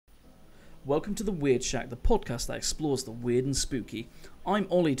Welcome to The Weird Shack, the podcast that explores the weird and spooky. I'm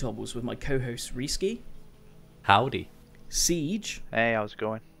Ollie Tobbles with my co-hosts Risky, Howdy. Siege, Hey, how's it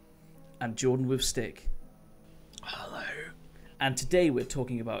going? and Jordan with Stick. Hello. And today we're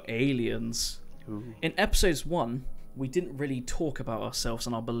talking about aliens. Ooh. In episodes 1, we didn't really talk about ourselves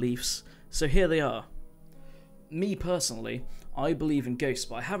and our beliefs, so here they are. Me personally, I believe in ghosts,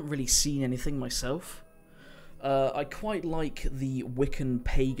 but I haven't really seen anything myself. I quite like the Wiccan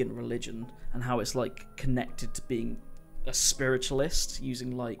pagan religion and how it's like connected to being a spiritualist,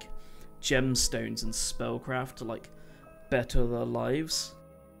 using like gemstones and spellcraft to like better their lives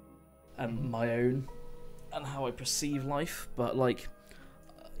and my own and how I perceive life. But like,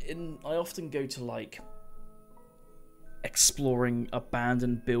 I often go to like exploring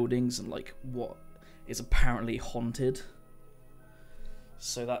abandoned buildings and like what is apparently haunted.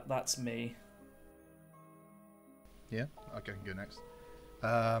 So that's me. Yeah, okay, I can go next.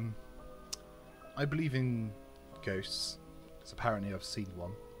 I believe in ghosts, because apparently I've seen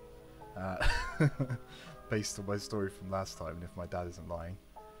one. Based on my story from last time, and if my dad isn't lying.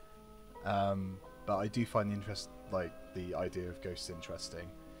 But I do find the idea of ghosts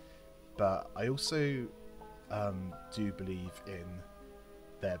interesting. But I also do believe in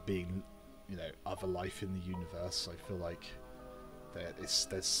there being, other life in the universe. I feel like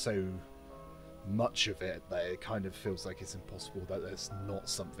there's so much of it that it kind of feels like it's impossible that there's not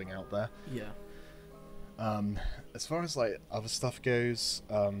something out there. Yeah. As far as like other stuff goes,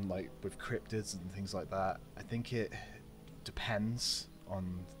 like with cryptids and things like that, I think it depends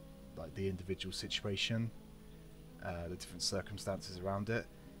on like the individual situation, the different circumstances around it.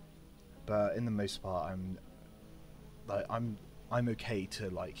 But in the most part, I'm okay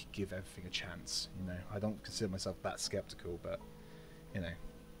to like give everything a chance. I don't consider myself that skeptical, but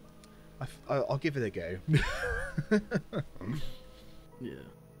I'll give it a go. Yeah.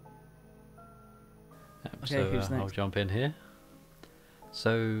 So who's I'll next? jump in here.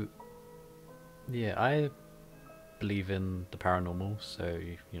 So, yeah, I believe in the paranormal, so,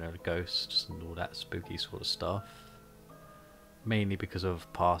 the ghosts and all that spooky sort of stuff. Mainly because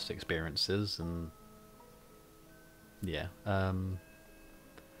of past experiences and, yeah. Then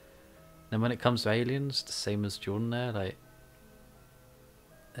when it comes to aliens, the same as Jordan there, like,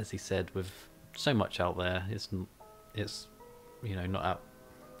 as he said, with so much out there, it's not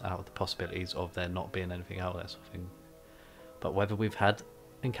out of the possibilities of there not being anything out there sort of thing. But whether we've had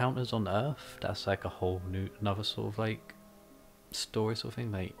encounters on Earth, that's like a whole another sort of like story sort of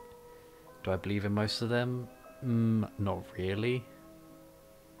thing. Like, do I believe in most of them? Not really.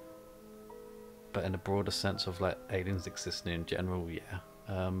 But in a broader sense of like aliens existing in general, yeah.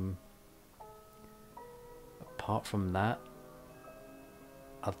 Apart from that,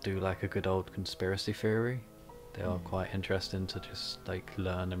 I do like a good old conspiracy theory. They are quite interesting to just like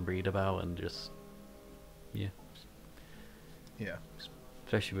learn and read about, and just yeah,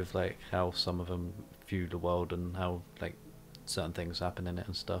 especially with like how some of them view the world and how like certain things happen in it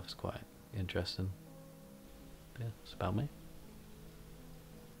and stuff. It's quite interesting. But yeah, that's about me.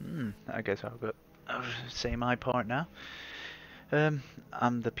 I guess I'll say my part now.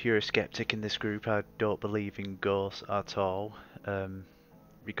 I'm the pure skeptic in this group. I don't believe in ghosts at all.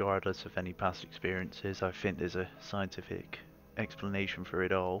 Regardless of any past experiences, I think there's a scientific explanation for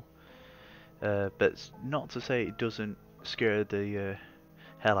it all. But it's not to say it doesn't scare the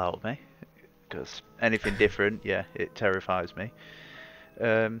hell out of me, because anything different, yeah, it terrifies me.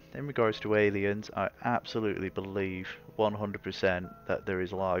 In regards to aliens, I absolutely believe 100% that there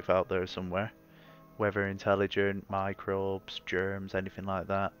is life out there somewhere, whether intelligent, microbes, germs, anything like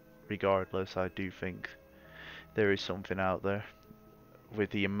that. Regardless, I do think there is something out there. With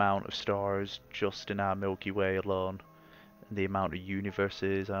the amount of stars just in our Milky Way alone, and the amount of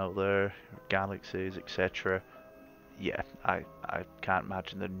universes out there, galaxies, etc. Yeah, I can't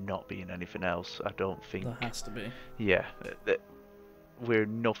imagine there not being anything else. I don't think. There has to be. Yeah, we're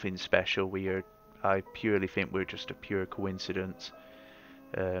nothing special. I purely think we're just a pure coincidence.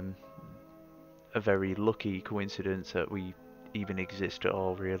 A very lucky coincidence that we even exist at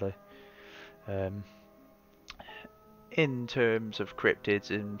all, really. In terms of cryptids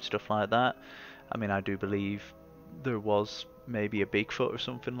and stuff like that, I mean, I do believe there was maybe a Bigfoot or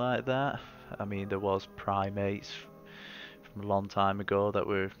something like that. I mean, there was primates from a long time ago that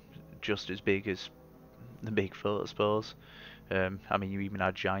were just as big as the Bigfoot, I suppose. I mean, you even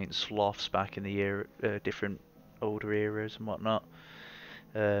had giant sloths back in the era, different older eras and whatnot.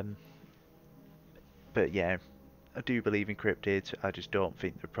 But yeah, I do believe in cryptids. I just don't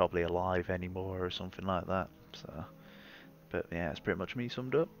think they're probably alive anymore or something like that. So. But yeah, that's pretty much me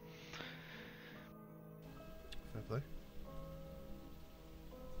summed up. Fair play.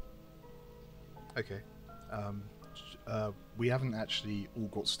 Okay. We haven't actually all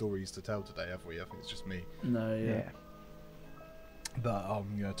got stories to tell today, have we? I think it's just me. No, yeah. But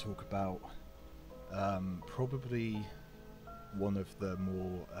I'm going to talk about probably one of the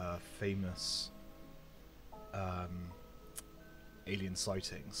more famous alien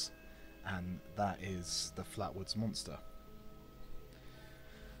sightings, and that is the Flatwoods Monster.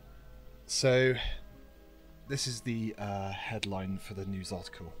 So, this is the headline for the news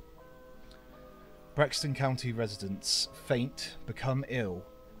article. Braxton County residents faint, become ill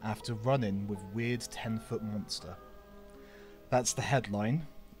after run-in with weird 10-foot monster. That's the headline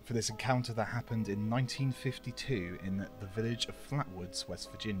for this encounter that happened in 1952 in the village of Flatwoods,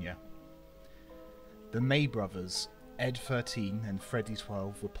 West Virginia. The May brothers, Ed 13 and Freddie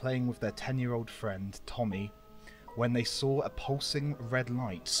 12, were playing with their 10-year-old friend Tommy when they saw a pulsing red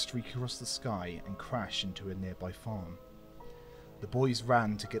light streak across the sky and crash into a nearby farm. The boys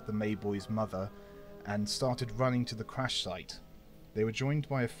ran to get the May boys' mother and started running to the crash site. They were joined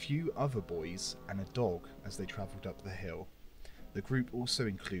by a few other boys and a dog as they travelled up the hill. The group also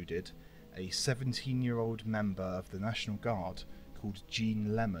included a 17-year-old member of the National Guard called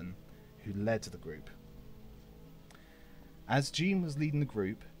Gene Lemon, who led the group. As Gene was leading the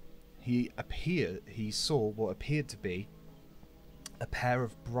group, he saw what appeared to be a pair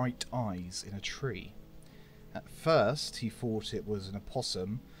of bright eyes in a tree. At first, he thought it was an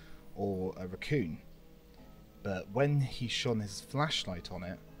opossum or a raccoon, but when he shone his flashlight on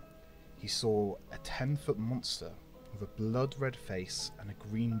it, he saw a 10-foot monster with a blood-red face and a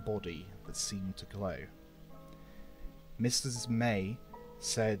green body that seemed to glow. Mrs. May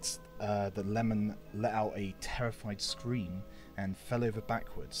said that Lemon let out a terrified scream and fell over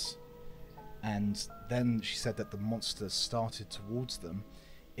backwards, and then she said that the monster started towards them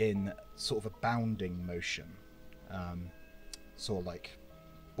in sort of a bounding motion, sort of like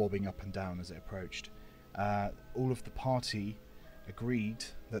bobbing up and down as it approached. All of the party agreed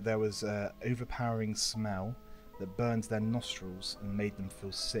that there was an overpowering smell that burned their nostrils and made them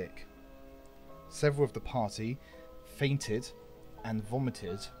feel sick. Several of the party fainted and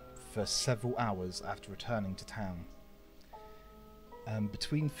vomited for several hours after returning to town.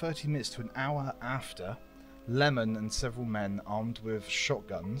 Between 30 minutes to an hour after, Lemon and several men armed with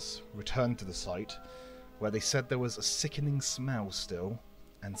shotguns returned to the site, where they said there was a sickening smell still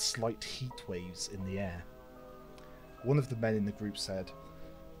and slight heat waves in the air. One of the men in the group said,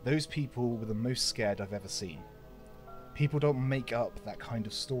 "Those people were the most scared I've ever seen. People don't make up that kind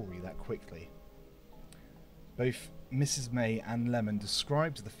of story that quickly." Both Mrs. May and Lemon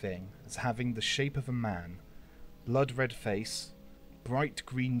described the thing as having the shape of a man, blood-red face, bright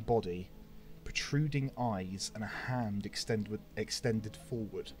green body, protruding eyes, and a hand extended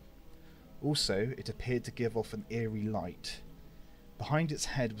forward. Also, it appeared to give off an eerie light. Behind its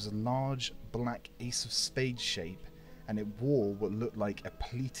head was a large black ace of spades shape, and it wore what looked like a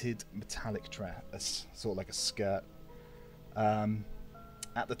pleated metallic dress, sort of like a skirt.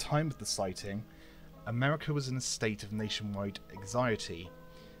 At the time of the sighting, America was in a state of nationwide anxiety,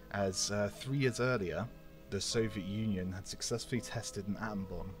 as 3 years earlier, the Soviet Union had successfully tested an atom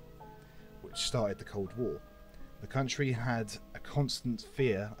bomb, which started the Cold War. The country had a constant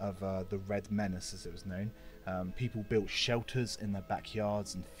fear of the Red Menace, as it was known. People built shelters in their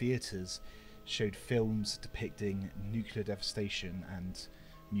backyards, and theatres showed films depicting nuclear devastation and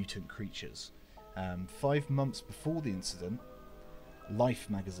mutant creatures. 5 months before the incident, Life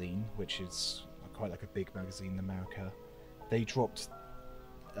magazine, which is quite like a big magazine in America, they dropped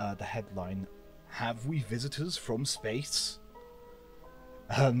the headline, "Have we visitors from space?"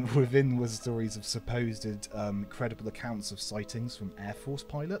 Within was stories of supposed credible accounts of sightings from Air Force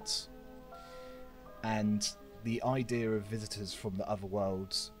pilots, and the idea of visitors from other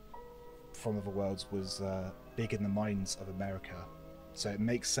worlds was big in the minds of America. So it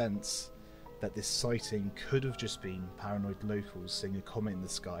makes sense that this sighting could have just been paranoid locals seeing a comet in the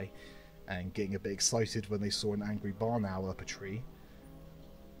sky and getting a bit excited when they saw an angry barn owl up a tree.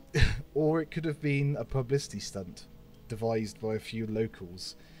 Or it could have been a publicity stunt devised by a few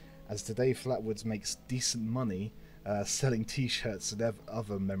locals, as today Flatwoods makes decent money selling t-shirts and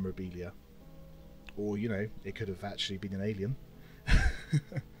other memorabilia. Or, you know, it could have actually been an alien.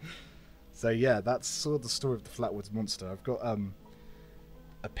 So yeah, that's sort of the story of the Flatwoods Monster. I've got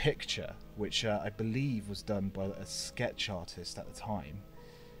a picture which I believe was done by a sketch artist at the time,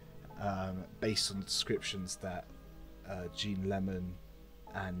 based on the descriptions that Gene Lemon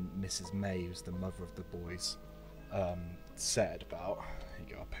and Mrs. May, who's the mother of the boys, said about. Here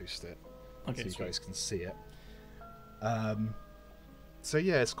you go, I'll post it so you guys can see it. So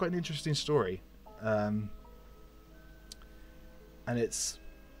yeah, it's quite an interesting story, and it's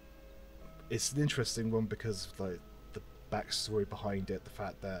it's an interesting one because of, like, the backstory behind it, the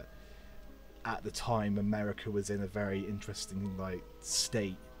fact that at the time America was in a very interesting like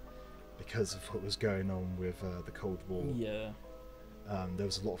state because of what was going on with the Cold War. Yeah. There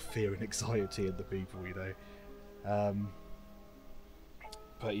was a lot of fear and anxiety in the people, you know.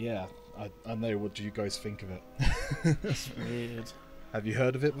 But yeah, I know. What do you guys think of it? It's weird. Have you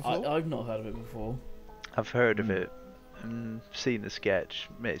heard of it before? I've not heard of it before. I've heard of it. Seen the sketch.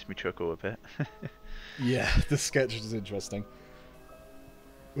 Makes me chuckle a bit. Yeah, the sketch is interesting.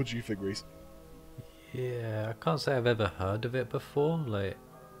 What do you think, Reese? Yeah, I can't say I've ever heard of it before. Like,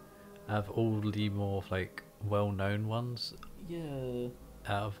 out of all the more like well-known ones, Yeah.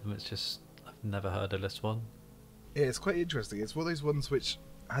 out of them, it's just I've never heard of this one. Yeah, it's quite interesting. It's one of those ones which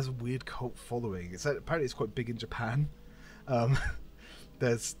has a weird cult following. Apparently it's quite big in Japan.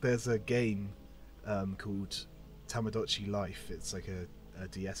 There's a game called Tamagotchi Life. It's like a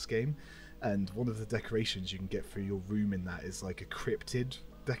DS game, and one of the decorations you can get for your room in that is like a cryptid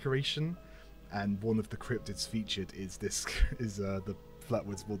decoration, and one of the cryptids featured is this the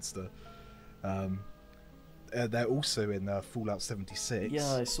Flatwoods monster. They're also in Fallout 76.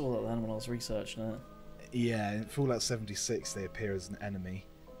 Yeah, I saw that then when I was researching it. Yeah, in Fallout 76 they appear as an enemy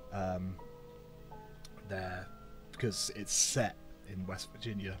there because it's set in West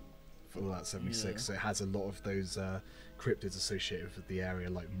Virginia, Fallout 76, Yeah. so it has a lot of those cryptids associated with the area,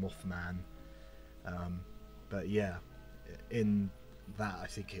 like Mothman. But yeah, in that I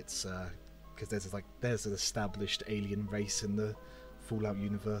think it's because there's an established alien race in the Fallout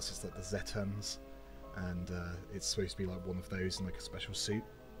universe. It's like the Zetans, and it's supposed to be like one of those in like a special suit.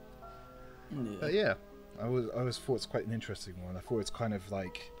 Yeah. But yeah, I always thought it's quite an interesting one. I thought it's kind of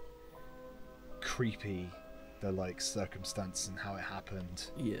like creepy, the like circumstance and how it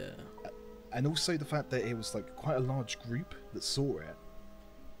happened, Yeah. and also the fact that it was like quite a large group that saw it,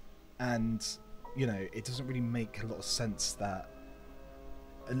 and you know, it doesn't really make a lot of sense that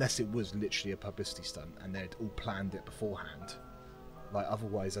unless it was literally a publicity stunt and they'd all planned it beforehand. Like,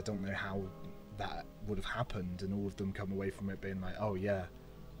 otherwise I don't know how that would have happened and all of them come away from it being like, oh yeah,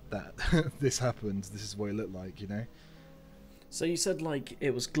 that this happened, this is what it looked like, you know. So you said like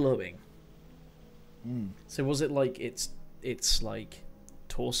it was glowing. So was it like it's like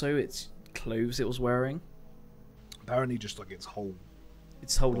torso, its clothes it was wearing? Apparently just like its whole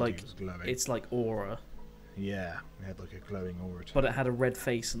body like was glowing. it's like aura, Yeah, it had like a glowing aura to but it. it had a red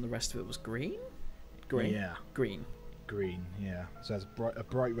face and the rest of it was green. Green. Yeah, Green. green, yeah. So it has a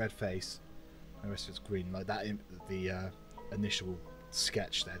bright red face, and the rest of it's green. Like that, the initial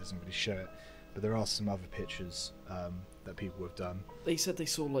sketch there doesn't really show it, but there are some other pictures that people have done. They said they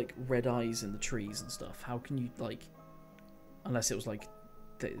saw like red eyes in the trees and stuff. How can you like, unless it was like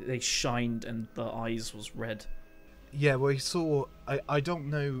they shined and the eyes was red? Yeah, well, he saw. I don't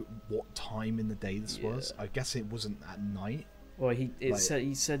know what time in the day this was. Yeah. I guess it wasn't at night. Well, you Like-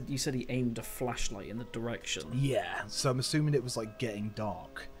 said he aimed a flashlight in the direction. Yeah, so I'm assuming it was like getting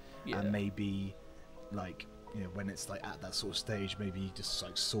dark, Yeah. and maybe like, you know, when it's like at that sort of stage, maybe he just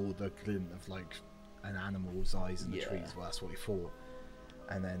like saw the glint of like an animal's eyes in the Yeah. trees. Well, that's what he thought,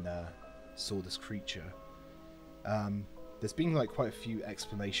 and then saw this creature. There's been like quite a few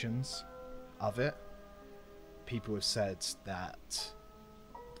explanations of it. People have said that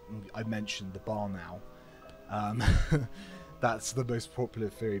I mentioned the barn owl. That's the most popular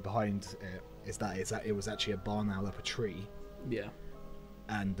theory behind it. Is that it was actually a barn owl up a tree, Yeah.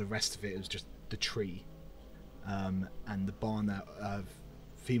 and the rest of it was just the tree. And the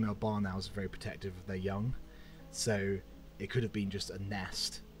female barn owls are very protective of their young, so it could have been just a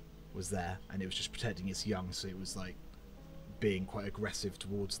nest was there, and it was just protecting its young. So it was like being quite aggressive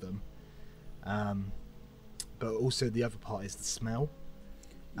towards them. But also the other part is the smell.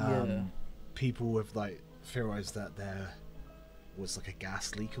 Yeah. People have like theorized that there was like a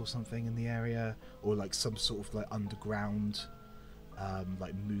gas leak or something in the area, or like some sort of like underground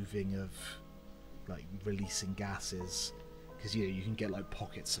like moving of like releasing gases, because you know, you can get like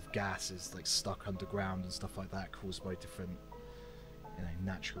pockets of gases like stuck underground and stuff like that, caused by different, you know,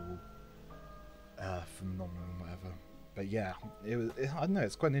 natural phenomena and whatever. But yeah, I don't know,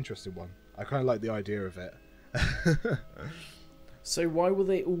 it's quite an interesting one. I kind of like the idea of it. So why were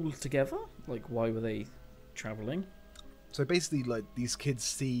they all together? Like, why were they traveling? So basically, like, these kids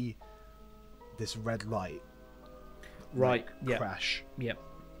see this red light, Right. like, Yeah. crash, Yep.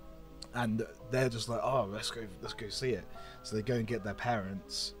 and they're just like, oh, let's go see it. So they go and get their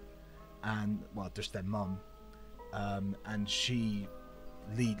parents, and well, just their mum, and she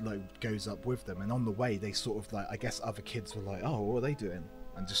goes up with them, and on the way they sort of like, I guess other kids were like, oh, what are they doing,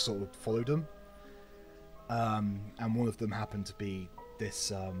 and just sort of followed them. And one of them happened to be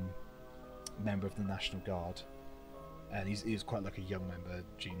this member of the National Guard, and he was quite like a young member,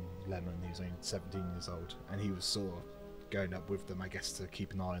 Gene Lemon. He was only 17 years old, and he was sort of going up with them, I guess, to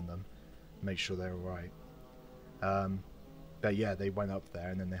keep an eye on them, make sure they're all right. But yeah, they went up there,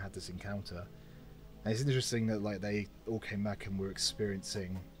 and then they had this encounter. And it's interesting that like they all came back and were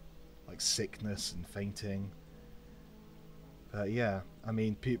experiencing like sickness and fainting. Yeah, I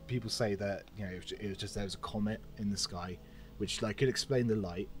mean, people say that, you know, it was just there was a comet in the sky, which like could explain the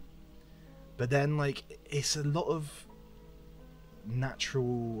light. But then like it's a lot of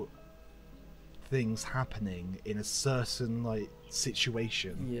natural things happening in a certain like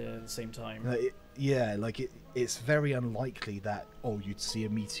situation. Yeah, at the same time. It's very unlikely that you'd see a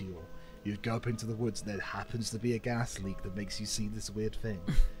meteor. You'd go up into the woods, there happens to be a gas leak that makes you see this weird thing.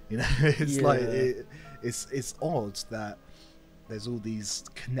 You know, it's it's odd that there's all these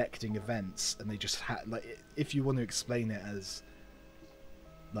connecting events, and they just like, if you want to explain it as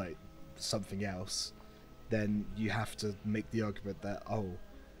like something else, then you have to make the argument that all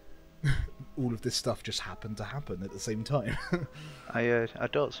of this stuff just happened to happen at the same time. I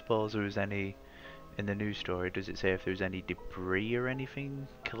don't suppose there was any in the news story. Does it say if there was any debris or anything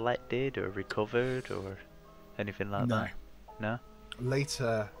collected or recovered or anything like that? No.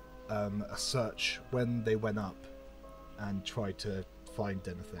 Later, a search when they went up and tried to find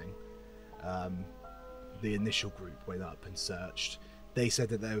anything. The initial group went up and searched. They said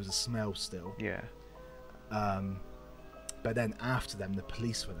that there was a smell still. Yeah. But then after them, the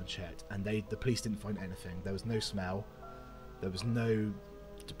police went and checked, and the police didn't find anything. There was no smell. There was no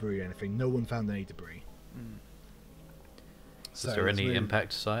debris or anything. No one found any debris. So is there any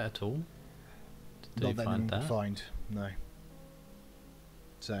impact site at all? Did they find that? No.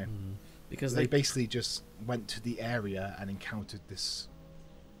 So because they basically just went to the area and encountered this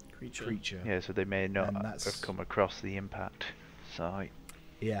creature. Yeah, so they may not have come across the impact site.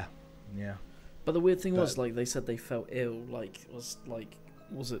 Yeah. But the weird thing was, like, they said they felt ill.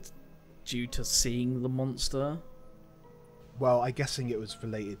 Was it due to seeing the monster? Well, I'm guessing it was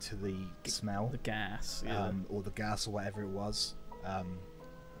related to the smell, the gas, yeah. Or the gas, or whatever it was.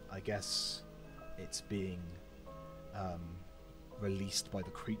 I guess it's being released by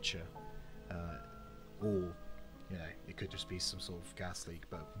the creature, or it could just be some sort of gas leak.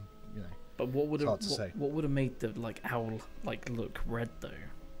 But But what would hard to say. What would have made the owl look red though?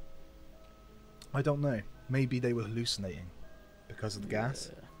 I don't know. Maybe they were hallucinating because of the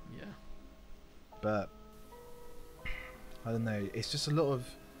gas. Yeah. But I don't know. It's just a lot of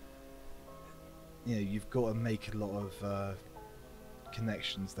you've got to make a lot of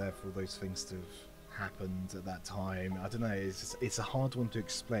connections there for those things to have happened at that time. I don't know. It's a hard one to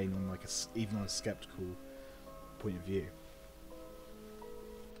explain on even on a skeptical point of view.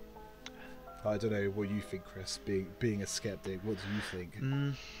 I don't know what you think, Chris. Being a skeptic, what do you think?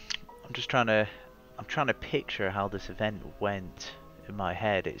 I'm trying to picture how this event went in my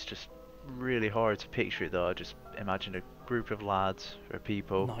head. It's just really hard to picture it though. I just imagine a group of lads or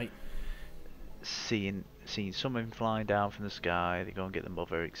people seeing something flying down from the sky. They go and get the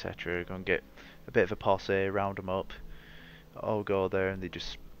mother, etc. Go and get a bit of a posse, round them up. All go there and they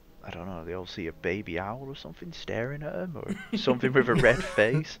just, I don't know, they all see a baby owl or something staring at them, or something with a red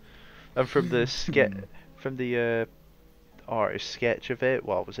face. And from the artist sketch of it,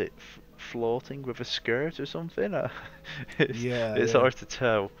 what was it, floating with a skirt or something? It's hard to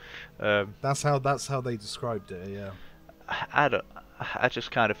tell. That's how they described it. Yeah. I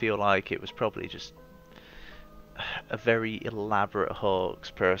just kind of feel like it was probably just a very elaborate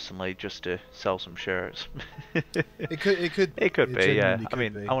hoax, personally, just to sell some shirts. It could be, yeah. I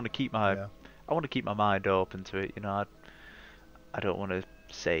mean, be. I want to keep my mind open to it. I don't want to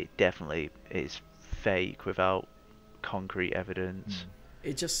say definitely it's fake without concrete evidence.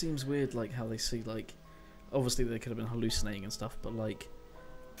 It just seems weird, how they see, obviously they could have been hallucinating and stuff, but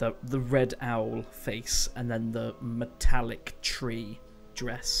the red owl face and then the metallic tree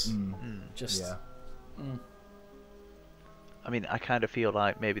dress, I mean, I kind of feel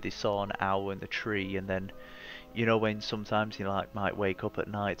like maybe they saw an owl in the tree, and then when sometimes you might wake up at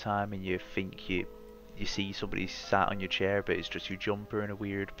night time and you think you see somebody sat on your chair, but it's just your jumper in a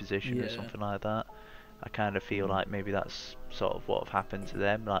weird position or something like that. I kind of feel like maybe that's sort of what happened to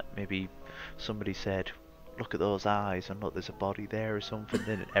them. Like maybe somebody said, "Look at those eyes, and look, there's a body there" or something.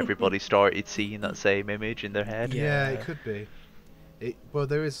 Then everybody started seeing that same image in their head. Yeah, it could be. Well,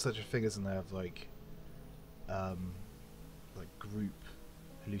 there is such a thing, isn't there, of group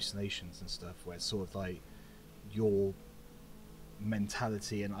hallucinations and stuff, where it's sort of your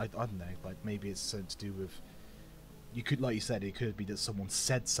mentality, and I don't know, maybe it's something to do with, you could, like you said, it could be that someone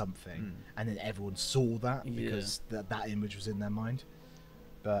said something and then everyone saw that because that image was in their mind.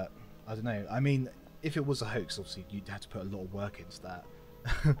 But I don't know. I mean, if it was a hoax, obviously you'd have to put a lot of work into that,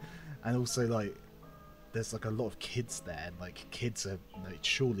 and also like there's like a lot of kids there, and like kids are like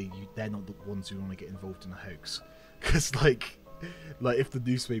surely they're not the ones who want to get involved in a hoax, because like if the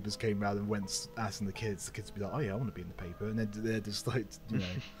newspapers came around and went asking the kids would be like, oh yeah, I want to be in the paper, and then they're just like, you know,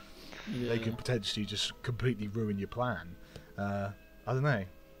 they could potentially just completely ruin your plan. I don't know.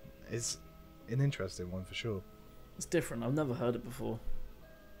 It's an interesting one for sure. It's different. I've never heard it before.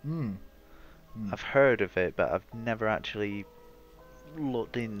 I've heard of it, but I've never actually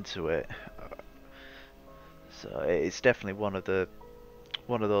looked into it. So it's definitely one of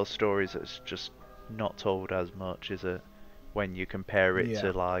those stories that's just not told as much, is it? When you compare it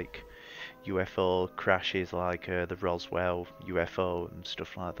to like UFO crashes, like the Roswell UFO and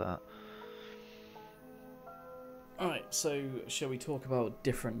stuff like that. Alright, so shall we talk about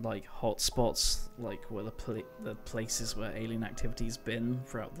different like hot spots, like where the places where alien activity's been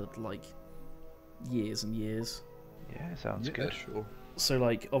throughout the like years and years? Yeah, sounds good. Sure. So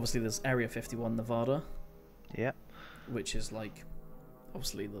like obviously there's Area 51 Nevada. Yeah. Which is like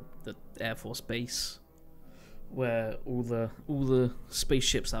obviously the Air Force base where all the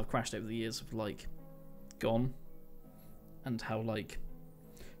spaceships that have crashed over the years have like gone, and how like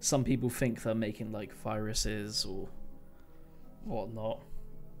some people think they're making like viruses or whatnot.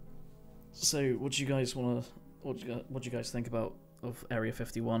 So what do you guys think about of Area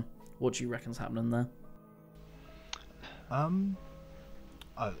 51? What do you reckon's happening there? I don't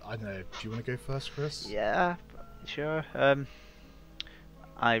know. Do you want to go first, Chris? Yeah, sure.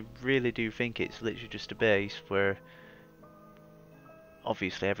 I really do think it's literally just a base where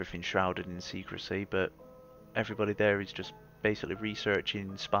obviously everything's shrouded in secrecy, but everybody there is just basically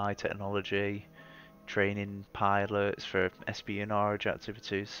researching spy technology, training pilots for espionage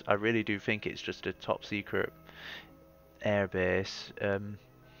activities. I really do think it's just a top secret airbase.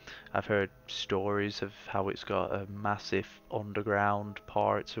 I've heard stories of how it's got a massive underground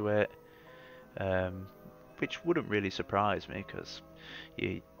part to it, which wouldn't really surprise me because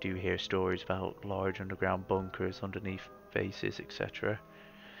you do hear stories about large underground bunkers underneath bases, etc.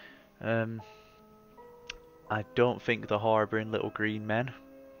 I don't think they're harbouring little green men.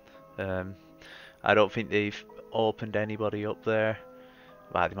 I don't think they've opened anybody up there.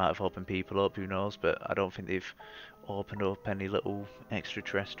 Well, they might have opened people up, who knows, but I don't think they've opened up any little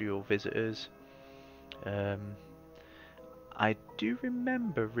extraterrestrial visitors. I do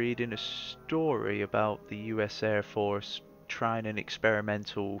remember reading a story about the US Air Force trying an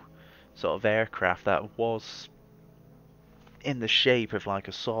experimental sort of aircraft that was in the shape of like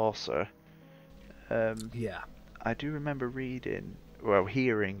a saucer. Yeah. I do remember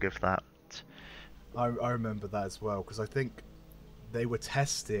hearing of that. I remember that as well, because I think they were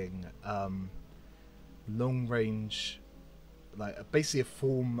testing long range, like basically a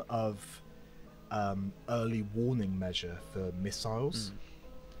form of early warning measure for missiles,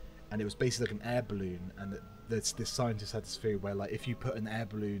 and it was basically like an air balloon, and this scientist had this theory where like if you put an air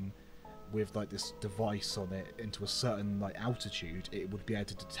balloon with like this device on it into a certain like altitude, it would be able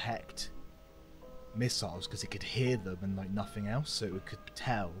to detect missiles because it could hear them and like nothing else, so it could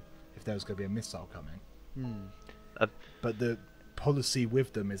tell if there was going to be a missile coming. But the policy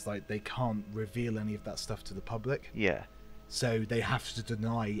with them is like they can't reveal any of that stuff to the public. Yeah. So they have to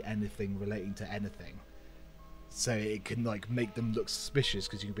deny anything relating to anything. So it can like make them look suspicious,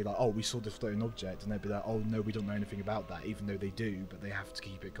 because you can be like, oh, we saw this floating object, and they'd be like, oh no, we don't know anything about that, even though they do, but they have to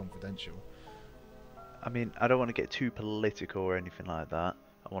keep it confidential. I mean, I don't want to get too political or anything like that.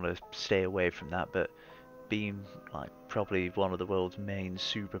 I want to stay away from that, but being like probably one of the world's main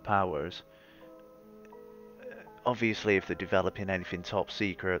superpowers, obviously if they're developing anything top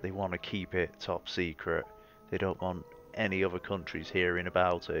secret, they want to keep it top secret. They don't want any other countries hearing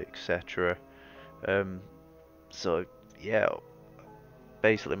about it, etc. So yeah,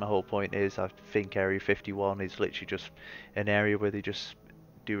 basically my whole point is I think Area 51 is literally just an area where they just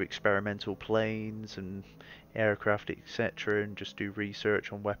do experimental planes and aircraft, etc., and just do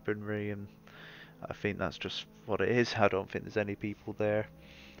research on weaponry, and I think that's just what it is. I don't think there's any people there.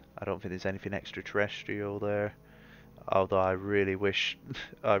 I don't think there's anything extraterrestrial there, although I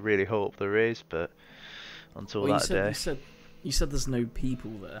really hope there is, but until that day. You said there's no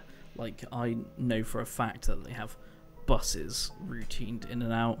people there. Like, I know for a fact that they have buses routined in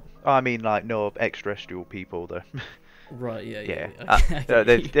and out. I mean, like, no extraterrestrial people there. Right, yeah.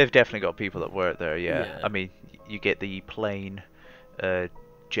 They've definitely got people that work there, yeah. I mean, you get the plain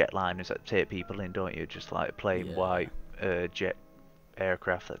jetliners that take people in, don't you? Just like plain white jet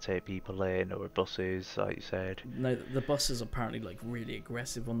aircraft that take people in, or buses, like you said. No, the buses are apparently like really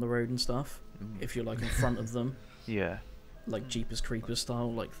aggressive on the road and stuff, if you're like in front of them. Yeah. like Jeepers Creepers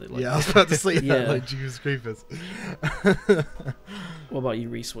style, like the Yeah, I was about to say that, Yeah. like Jeepers Creepers. What about you,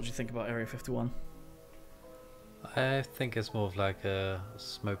 Reese? What do you think about Area 51? I think it's more of like a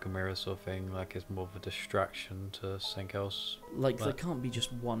smoke and mirror sort of thing. Like it's more of a distraction to something else. Like, there But- can't be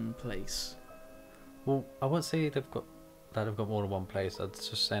just one place. Well, I wouldn't say they've got more than one place. I'm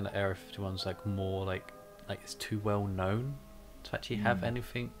just saying that Area 51's like more like it's too well known to actually have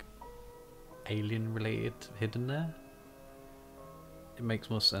anything alien related hidden there. It makes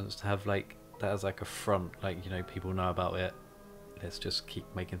more sense to have like that as like a front, like, you know, people know about it. Let's just keep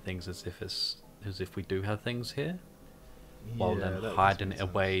making things as if we do have things here, while Yeah, then that hiding makes it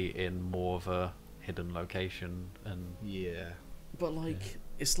sense. away in more of a hidden location. And Yeah. But like,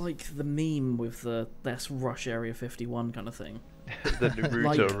 it's like the meme with the "Let's rush Area 51" kind of thing. The Naruto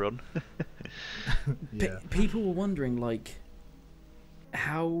Like- run. Yeah. People were wondering, like,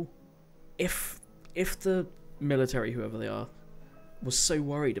 how, if the military, whoever they are, was so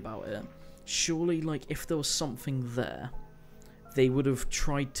worried about it, surely, like, if there was something there, they would have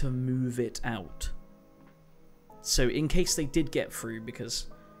tried to move it out. So in case they did get through, because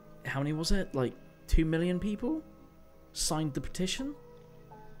how many was it? Like 2 million people signed the petition.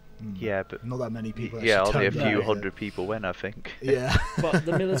 Yeah, but Not that many people. yeah, actually only a turned few out, hundred people went, I think. Yeah. But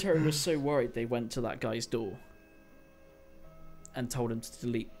the military was so worried, they went to that guy's door and told him to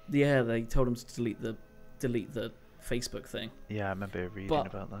delete. Yeah, they told him to delete the Facebook thing. Yeah, I remember reading But-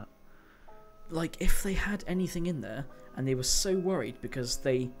 about that. Like, if they had anything in there, and they were so worried because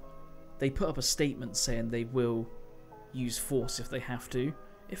they put up a statement saying they will use force if they have to,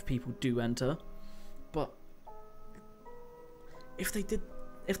 if people do enter. But if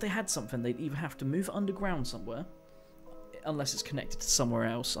they had something, they'd either have to move it underground somewhere, unless it's connected to somewhere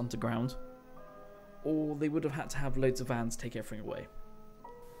else underground, or they would have had to have loads of vans take everything away.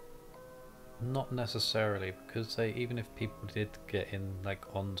 not necessarily, because even if people did get in like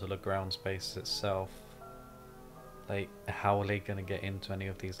onto the ground space itself, like how are they going to get into any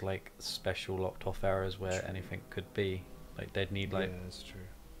of these like special locked off areas where anything could be? Like they'd need like yeah, that's true.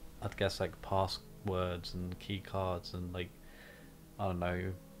 I'd guess like passwords and key cards and like, I don't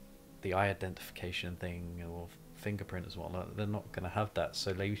know, the eye identification thing or fingerprint and whatnot. They're not going to have that,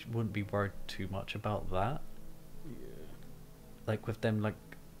 so they wouldn't be worried too much about that. Yeah. Like with them like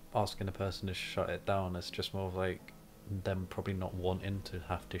asking a person to shut it down, it's just more of like them probably not wanting to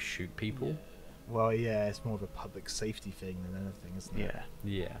have to shoot people. Well, yeah, it's more of a public safety thing than anything, isn't it?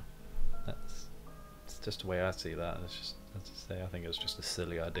 Yeah. Yeah, it's just the way I see that. It's just, as I say, I think it was just a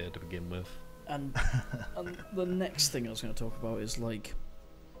silly idea to begin with. And the next thing I was going to talk about is like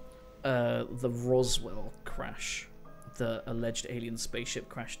the Roswell crash. The alleged alien spaceship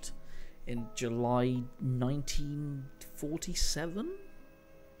crashed in July 1947,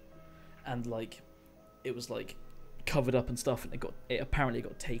 and like it was like covered up and stuff, and it apparently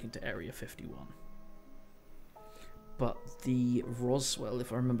got taken to Area 51. But the Roswell,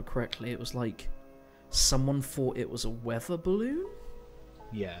 if I remember correctly, it was like someone thought it was a weather balloon.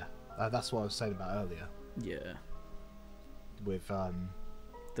 Yeah, that's what I was saying about earlier. Yeah, With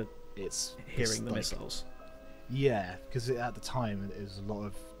it's hearing the like, missiles. Yeah, because at the time it was a lot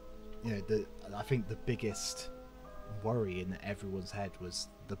of, you know, I think the biggest worry in everyone's head was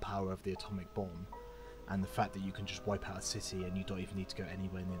the power of the atomic bomb, and the fact that you can just wipe out a city and you don't even need to go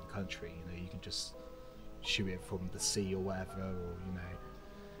anywhere near the country. You know, you can just shoot it from the sea or whatever, or you know.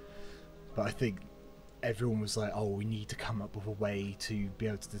 But I think everyone was like, "Oh, we need to come up with a way to be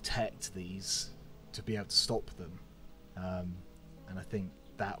able to detect these, to be able to stop them," and I think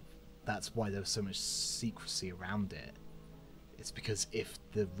that's why there was so much secrecy around it. It's because if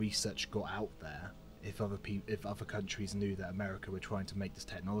the research got out there, if other countries knew that America were trying to make this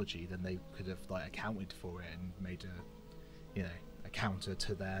technology, then they could have like accounted for it and made a counter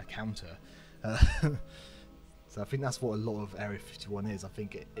to their counter. So I think that's what a lot of Area 51 is. I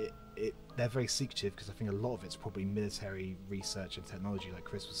think they're very secretive because I think a lot of it's probably military research and technology, like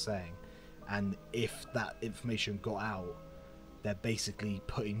Chris was saying. And if that information got out, they're basically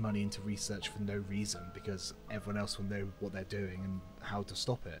putting money into research for no reason, because everyone else will know what they're doing and how to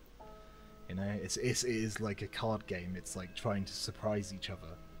stop it. You know, it is like a card game. It's like trying to surprise each other,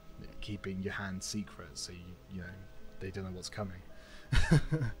 keeping your hand secret, so you know they don't know what's coming.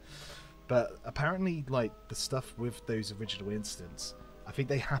 But apparently, like the stuff with those original incidents, I think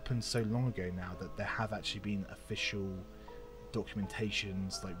they happened so long ago now that there have actually been official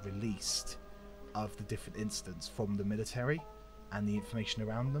documentations like released of the different incidents from the military and the information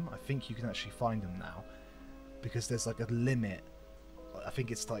around them. I think you can actually find them now, because there's like a limit. I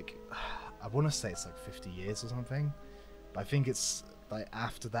think it's like, I want to say it's like 50 years or something, but I think it's like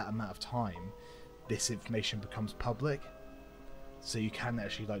after that amount of time this information becomes public, so you can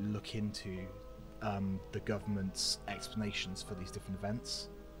actually like look into the government's explanations for these different events,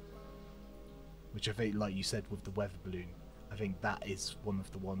 which I think, like you said with the weather balloon, I think that is one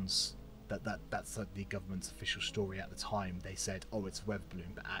of the ones that's like the government's official story at the time. They said, oh, it's a weather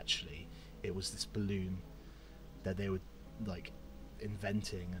balloon, but actually it was this balloon that they were like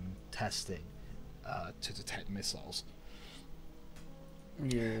inventing and testing to detect missiles.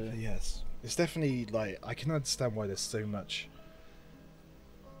 Yeah. But yes, it's definitely like, I can understand why there's so much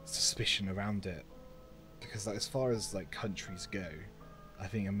suspicion around it, because like, as far as like countries go, I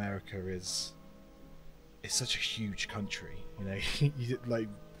think America is such a huge country, you know. You, like,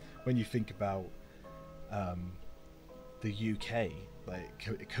 when you think about the UK,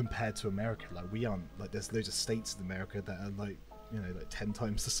 like compared to America, like we aren't, like, there's loads of states in America that are like, you know, like 10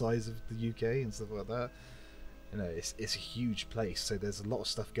 times the size of the UK and stuff like that. You know, it's a huge place, so there's a lot of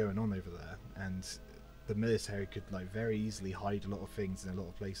stuff going on over there, and the military could like very easily hide a lot of things in a lot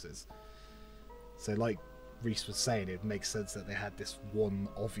of places. So like Reese was saying, it makes sense that they had this one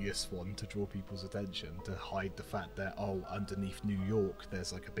obvious one to draw people's attention, to hide the fact that, oh, underneath New York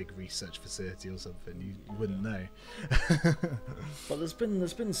there's like a big research facility or something. You wouldn't know. But there's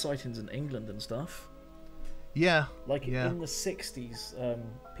been sightings in England and stuff. Yeah. Like in the 60s,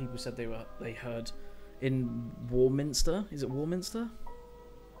 people said they heard in Warminster. Is it Warminster?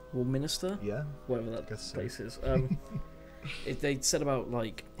 Warminster? Yeah. Whatever that Guess so. place is. They said about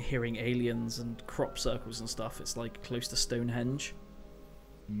like hearing aliens and crop circles and stuff. It's like close to Stonehenge,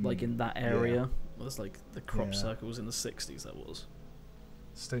 like in that area. Yeah. There's like the crop Yeah. circles in the 60s. That was.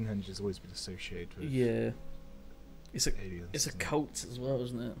 Stonehenge has always been associated with Yeah. It's a aliens. it's a isn't it? cult as well,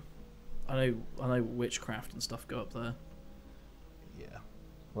 isn't it? I know witchcraft and stuff go up there. Yeah.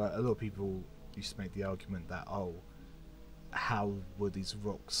 Well, a lot of people used to make the argument that, oh, how were these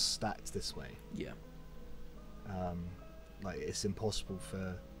rocks stacked this way? Yeah. Like, it's impossible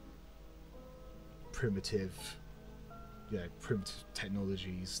for primitive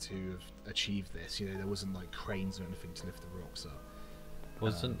technologies to have achieved this. You know, there wasn't like cranes or anything to lift the rocks up.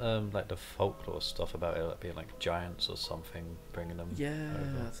 Wasn't like the folklore stuff about it like being like giants or something bringing them Yeah,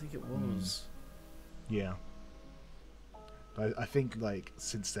 over? I think it was. Yeah. But I think like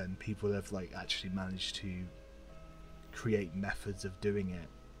since then people have like actually managed to create methods of doing it.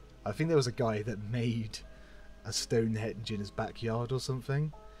 I think there was a guy that made a Stonehenge in his backyard or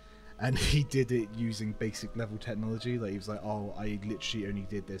something, and he did it using basic level technology. Like, he was like, oh, I literally only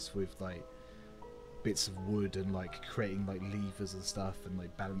did this with like bits of wood and like creating like levers and stuff and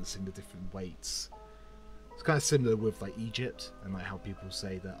like balancing the different weights. It's kind of similar with like Egypt and like how people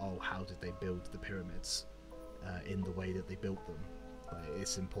say that, oh, how did they build the pyramids in the way that they built them? Like,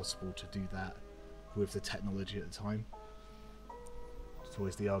 it's impossible to do that with the technology at the time. It's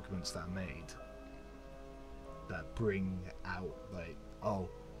always the arguments that are made that bring out like, oh,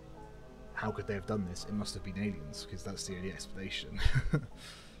 how could they have done this? It must have been aliens, because that's the only explanation.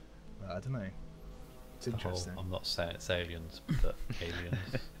 I don't know. It's interesting. I'm not saying it's aliens, but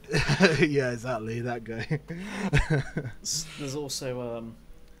aliens. Yeah, exactly, that guy. There's also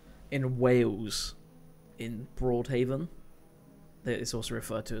in Wales, in Broadhaven, it's also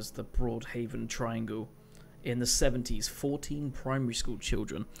referred to as the Broadhaven Triangle. In the 70s, 14 primary school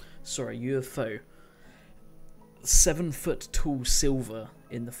children saw a UFO 7 foot tall silver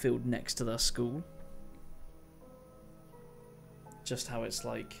in the field next to their school. Just how it's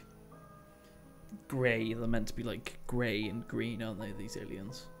like grey, they're meant to be like grey and green, aren't they, these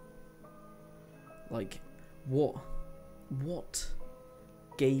aliens? Like, what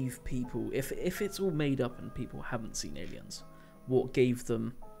gave people, if it's all made up and people haven't seen aliens, what gave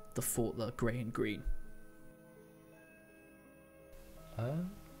them the thought they're grey and green?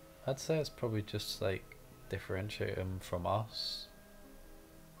 I'd say it's probably just like differentiate them from us,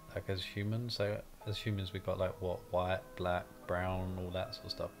 like as humans. So as humans, we got like what, white, black, brown, all that sort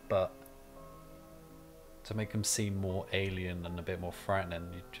of stuff. But to make them seem more alien and a bit more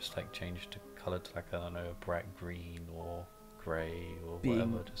frightening, you just like change the color to like, I don't know, a bright green or grey or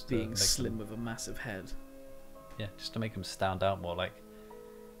whatever. Just to being make slim them, with a massive head. yeah, just to make them stand out more. Like,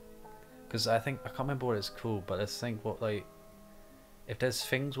 because I can't remember what it's called, but I think what like, if there's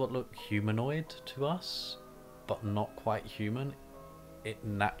things what look humanoid to us, but not quite human, it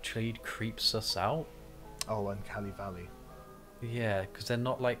naturally creeps us out. Oh, Uncanny Valley. Yeah, because they're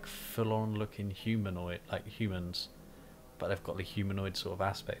not like full-on looking humanoid like humans, but they've got the humanoid sort of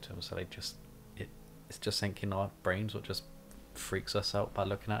aspect to them. So they just, it's just thinking our brains what just freaks us out by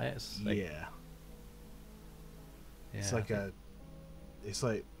looking at it. It's like, Yeah. It's yeah, like it's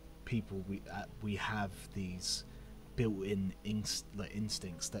like people, we have these built-in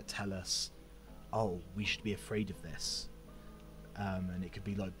instincts that tell us, oh, we should be afraid of this, and it could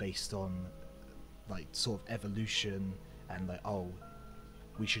be like based on like sort of evolution and like, oh,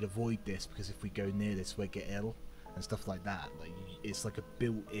 we should avoid this because if we go near this we'll get ill and stuff like that. Like it's like a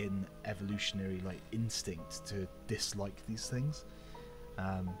built-in evolutionary like instinct to dislike these things.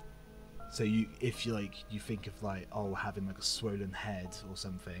 So if you think of like, oh, having like a swollen head or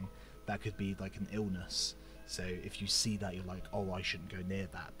something, that could be like an illness. So if you see that, you're like, oh, I shouldn't go near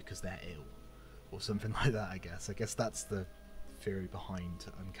that because they're ill, or something like that. I guess that's the theory behind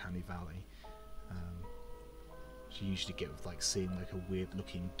Uncanny Valley. You usually get with like seeing like a weird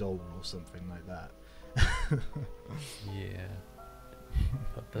looking doll or something like that. Yeah.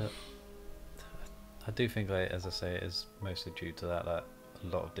 but I do think, like, as I say, it is mostly due to that a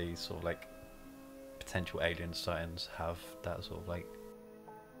lot of these sort of like potential alien sightings have that sort of like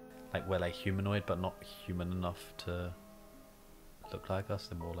where they're humanoid but not human enough to look like us.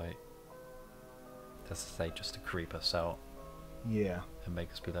 They're more like, let's say, just to creep us out. Yeah. And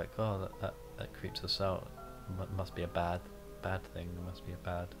make us be like, oh, that creeps us out. Must be a bad thing. It must be a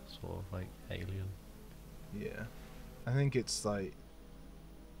bad sort of like alien. Yeah, I think it's like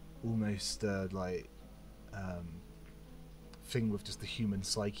almost thing with just the human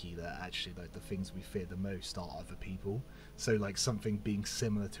psyche that actually like the things we fear the most are other people. So like something being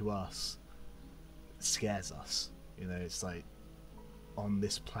similar to us scares us. You know, it's like on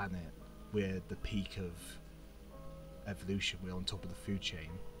this planet we're the peak of evolution. We're on top of the food chain.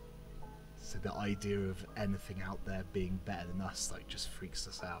 So the idea of anything out there being better than us like just freaks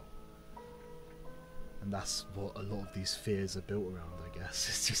us out. And that's what a lot of these fears are built around, I guess.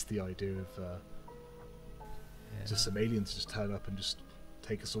 It's just the idea of just some aliens just turn up and just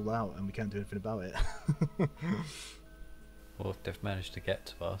take us all out and we can't do anything about it. Well, if they've managed to get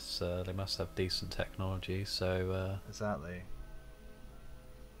to us, they must have decent technology, so... Exactly.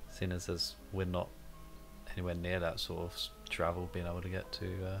 Seeing as we're not anywhere near that sort of travel, being able to get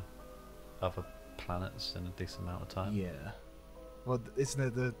to other planets in a decent amount of time. Yeah. Well,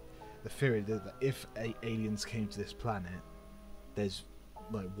 isn't there the theory that if aliens came to this planet, there's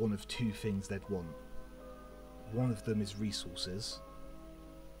like one of two things they'd want. One of them is resources,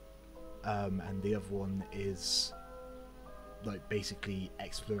 and the other one is like basically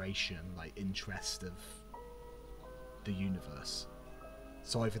exploration, like interest of the universe.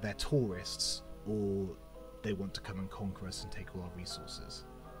 So either they're tourists or they want to come and conquer us and take all our resources.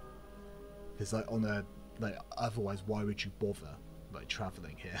 Because otherwise, why would you bother like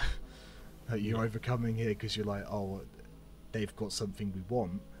traveling here? Like, you're either coming here because you're like, oh, they've got something we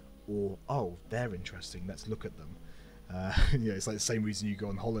want, or oh, they're interesting, let's look at them. It's like the same reason you go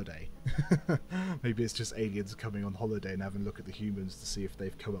on holiday. Maybe it's just aliens coming on holiday and having a look at the humans to see if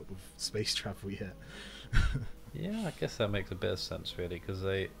they've come up with space travel yet. Yeah, I guess that makes a bit of sense, really, because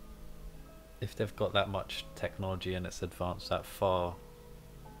if they've got that much technology and it's advanced that far,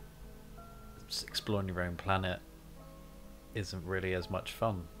 exploring your own planet isn't really as much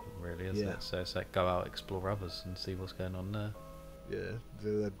fun, really, is it? So it's like, go out, explore others and see what's going on there. Yeah,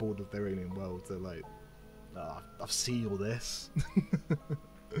 they're bored of their alien world. They're like, I've seen all this.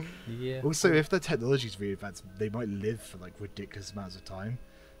 Yeah. Also, if their technology's really advanced, they might live for like ridiculous amounts of time.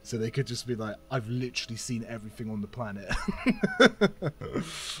 So they could just be like, I've literally seen everything on the planet.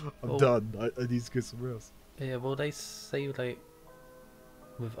 I'm done. I need to go somewhere else. Yeah, well, they say, like,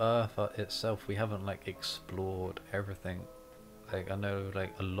 with Earth itself, we haven't, like, explored everything. Like, I know,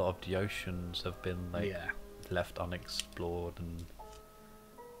 like, a lot of the oceans have been, like, left unexplored, and,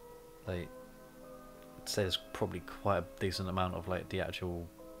 like, I'd say there's probably quite a decent amount of, like, the actual,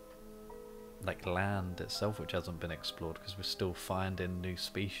 like, land itself which hasn't been explored, because we're still finding new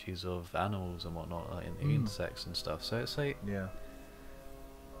species of animals and whatnot, like insects and stuff. So it's like,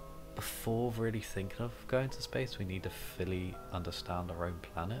 before really thinking of going to space, we need to fully understand our own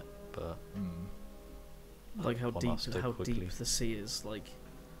planet. But like how deep the sea is. Like,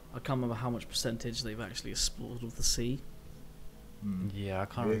 I can't remember how much percentage they've actually explored of the sea. Yeah, I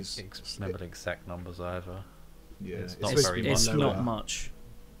can't remember the exact numbers either. Yeah, it's not very much. It's not much.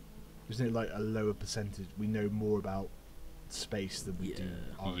 Isn't it like a lower percentage? We know more about space than we do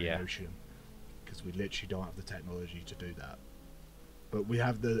our own ocean, because we literally don't have the technology to do that. But we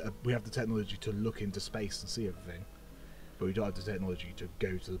have the technology to look into space and see everything, but we don't have the technology to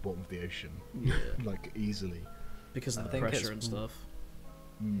go to the bottom of the ocean, like easily, because of the pressure and stuff.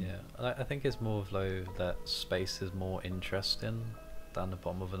 Yeah, I think it's more of though that space is more interesting than the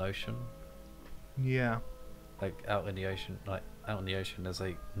bottom of an ocean. Yeah, like out in the ocean, there's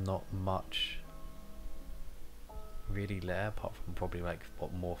like not much really there, apart from probably like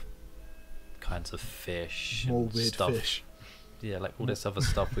what more kinds of fish, more and weird stuff. fish. Yeah, like all this other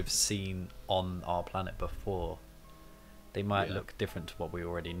stuff we've seen on our planet before. They might Yeah. look different to what we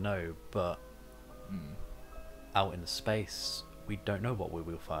already know, but Mm. out in space, we don't know what we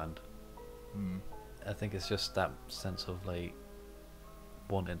will find. Mm. I think it's just that sense of like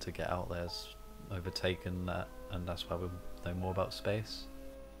wanting to get out there's overtaken that, and that's why we know more about space.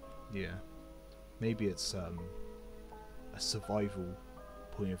 Yeah. Maybe it's a survival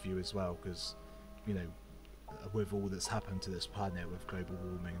point of view as well, because, you know, with all that's happened to this planet with global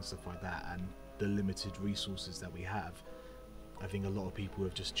warming and stuff like that, and the limited resources that we have, I think a lot of people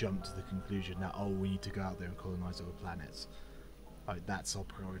have just jumped to the conclusion that, oh, we need to go out there and colonize other planets. Like, that's our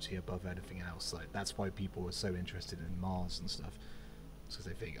priority above anything else. Like, that's why people are so interested in Mars and stuff, because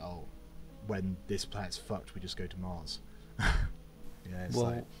they think, oh, when this planet's fucked, we just go to Mars. Yeah, it's Well,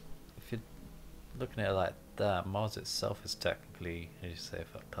 like, if you're looking at it like that, Mars itself is technically, as you say, a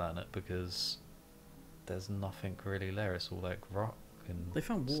fuck planet, because there's nothing really there. It's all like rock and They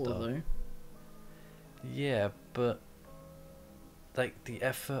found water stuff. though. Yeah, but like the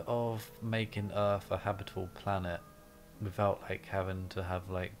effort of making Earth a habitable planet without like having to have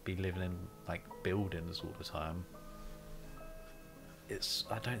like be living in like buildings all the time,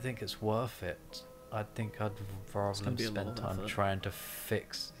 I don't think it's worth it. I think I'd rather gonna than be a lot spend of time effort. trying to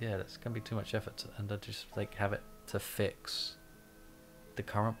fix. Yeah, that's gonna be too much effort, and I'd just like have it to fix the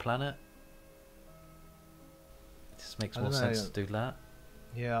current planet. It just makes I more don't know, sense to do that.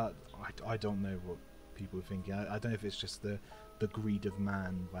 yeah, I don't know what people are thinking. I don't know if it's just the greed of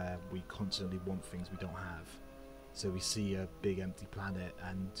man, where we constantly want things we don't have. So we see a big empty planet,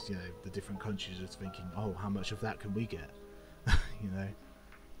 and, you know, the different countries are thinking, oh, how much of that can we get? You know?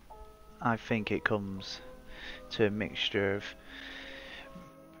 I think it comes to a mixture of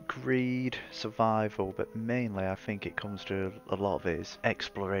greed, survival, but mainly I think it comes to a lot of it is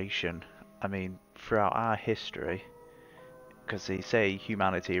exploration. I mean, throughout our history, because they say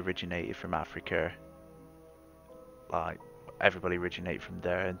humanity originated from Africa, like everybody originated from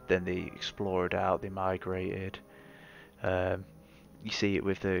there, and then they explored out, they migrated. You see it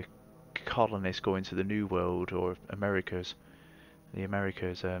with the colonists going to the New World or Americas. The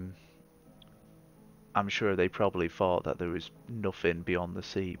Americas, I'm sure they probably thought that there was nothing beyond the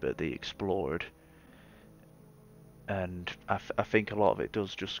sea, but they explored. And I think a lot of it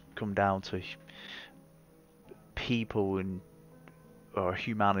does just come down to people and or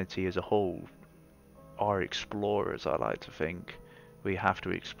humanity as a whole are explorers. I like to think we have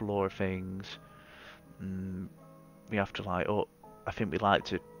to explore things. We have to I think we like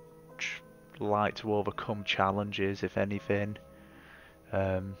to overcome challenges, if anything.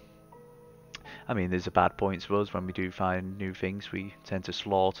 I mean, there's a bad point to us when we do find new things. We tend to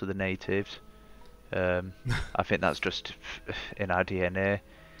slaughter the natives. I think that's just in our DNA.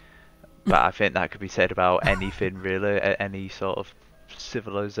 But I think that could be said about anything really, any sort of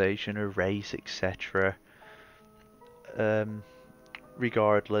civilization or race, etc.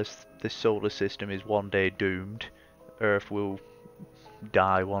 Regardless, the solar system is one day doomed. Earth will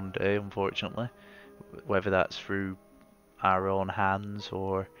die one day, unfortunately. Whether that's through our own hands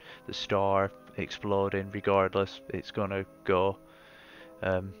or the star exploding, regardless, it's gonna go.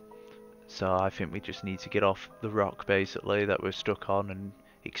 So I think we just need to get off the rock basically that we're stuck on and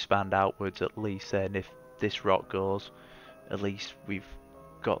expand outwards at least. Then if this rock goes, at least we've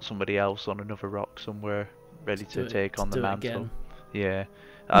got somebody else on another rock somewhere ready to take on the mantle. Yeah.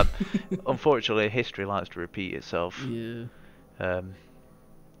 Unfortunately, history likes to repeat itself. Yeah.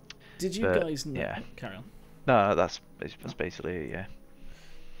 Did you but, guys know? yeah. Carry on. No, that's basically it, yeah.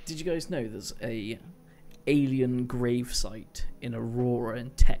 Did you guys know there's a alien grave site in Aurora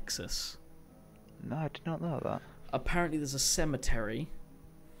in Texas? No, I did not know that. Apparently there's a cemetery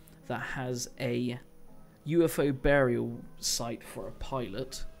that has a UFO burial site for a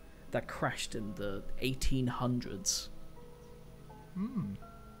pilot that crashed in the 1800s.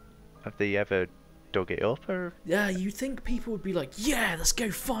 Have they ever dug it up or? Yeah, you'd think people would be like, yeah, let's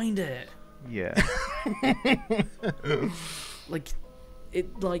go find it. Yeah.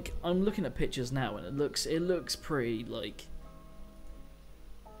 I'm looking at pictures now and it looks pretty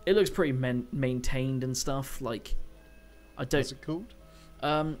it looks pretty maintained and stuff. Like, I don't. What's it called?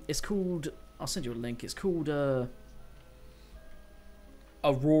 It's called. I'll send you a link. It's called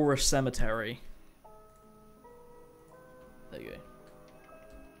Aurora Cemetery. There you go.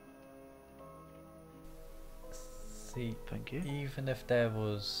 See, Thank you. even if there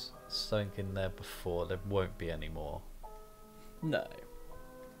was something in there before, there won't be anymore. No.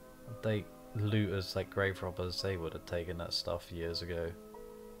 They looters, like grave robbers, they would have taken that stuff years ago,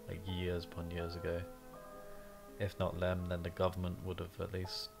 like years upon years ago. If not them, then the government would have at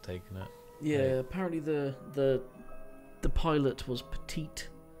least taken it. Yeah, Right. apparently the pilot was petite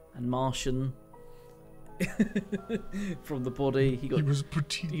and Martian. from the body. He was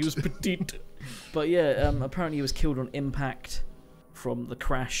petite. He was petite. But yeah, apparently he was killed on impact from the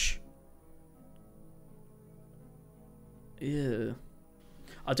crash. Yeah.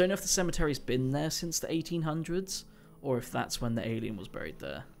 I don't know if the cemetery's been there since the 1800s, or if that's when the alien was buried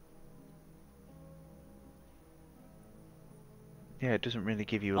there. Yeah, it doesn't really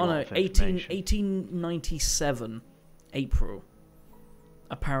give you a Oh lot no, of information. 1897, April.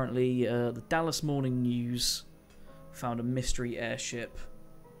 Apparently, the Dallas Morning News found a mystery airship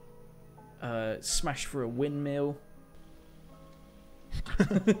smashed through a windmill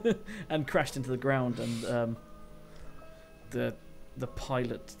and crashed into the ground, and the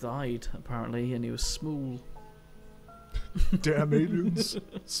pilot died apparently, and he was small. Damn aliens,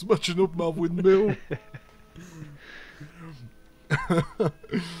 smashing up my windmill.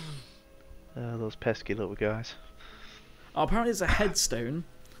 Those pesky little guys. Oh, apparently there's a headstone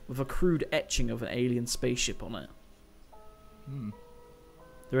with a crude etching of an alien spaceship on it.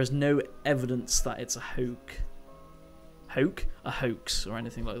 There is no evidence that it's a hoax or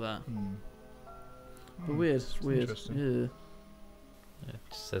anything like that. But weird, weird. Interesting. Yeah. It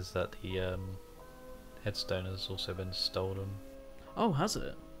says that the headstone has also been stolen. Oh, has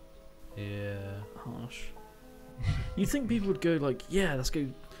it? Yeah. Harsh. You'd think people would go like, yeah, let's go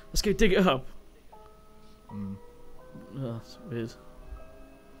dig it up. Oh, that's weird.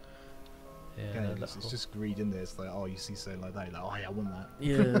 Yeah. It's just greed in there. It's like, oh, you see something like that, you're like, oh yeah, I want that.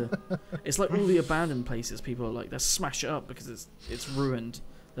 Yeah. It's like all the abandoned places. People are like, let's smash it up because it's ruined.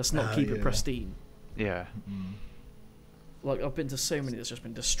 Let's not keep it pristine. Yeah. Like, I've been to so many that's just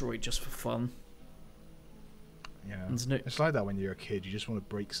been destroyed just for fun. Yeah. No... It's like that when you're a kid. You just want to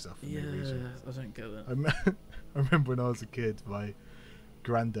break stuff for no reason. I don't get it. I remember when I was a kid, my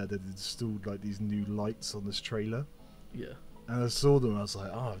granddad had installed like these new lights on this trailer. Yeah. And I saw them and I was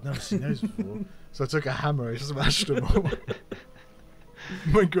like, oh, I've never seen those before. So I took a hammer and smashed them all.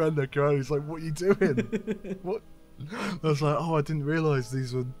 My granddad came out, he's like, what are you doing? What? I was like, oh, I didn't realise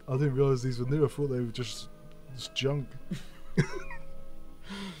these were new. I thought they were just junk.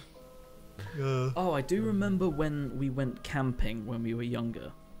 Oh, I do remember when we went camping when we were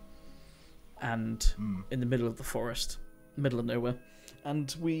younger, and in the middle of the forest, middle of nowhere,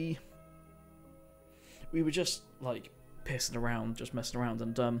 and we were just like pissing around, just messing around,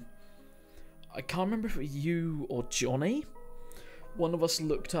 and I can't remember if it was you or Johnny. One of us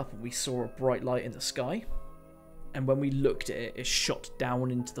looked up and we saw a bright light in the sky, and when we looked at it, it shot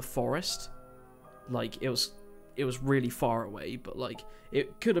down into the forest. Like, it was really far away, but like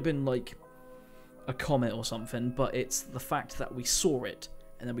it could have been like a comet or something, but it's the fact that we saw it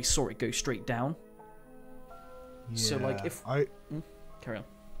and then we saw it go straight down. Yeah, so like if carry on.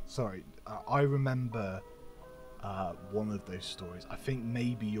 Sorry, I remember one of those stories. I think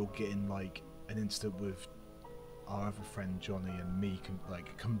maybe you're getting like an instant with our other friend Johnny and me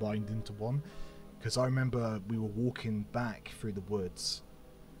combined into one, because I remember we were walking back through the woods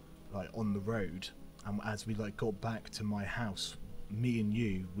like on the road, and as we like got back to my house, me and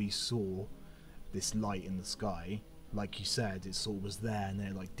you, we saw this light in the sky. Like you said, it sort of was there and then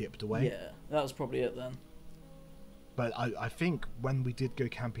it like dipped away. Yeah, that was probably it then. But I think when we did go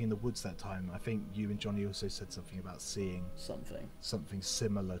camping in the woods that time, I think you and Johnny also said something about seeing something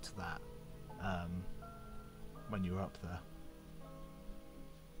similar to that when you were up there.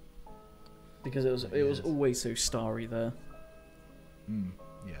 Because it was always so starry there.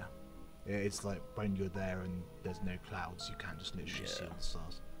 Yeah. It's like when you're there and there's no clouds, you can't just literally see all the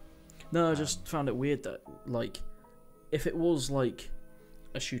stars. No, I just found it weird that, like, if it was like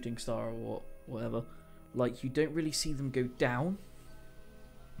a shooting star or whatever, like, you don't really see them go down,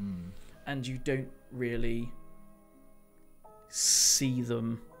 and you don't really see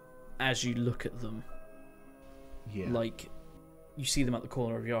them as you look at them. Yeah. Like, you see them at the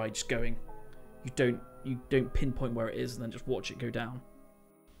corner of your eye just going. You don't pinpoint where it is and then just watch it go down.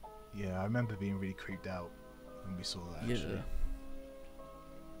 Yeah, I remember being really creeped out when we saw that, actually. Yeah.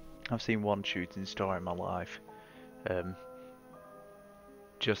 I've seen one shooting star in my life.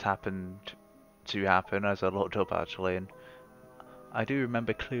 Just happened to happen as I looked up, actually, and I do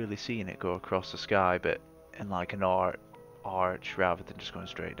remember clearly seeing it go across the sky, but in like an arch rather than just going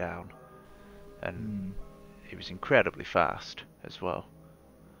straight down. And it was incredibly fast as well.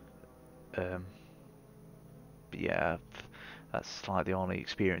 But yeah, that's like the only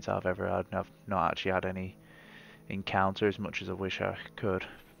experience I've ever had, and I've not actually had any encounter as much as I wish I could.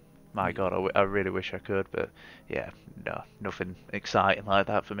 My God, I really wish I could, but yeah, no, nothing exciting like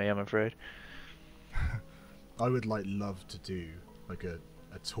that for me, I'm afraid. I would love to do like a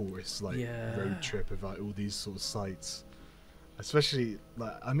tourist road trip of like all these sort of sites. Especially,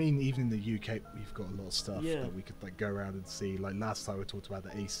 like, I mean, even in the UK, we've got a lot of stuff Yeah. that we could like go around and see. Like last time we talked about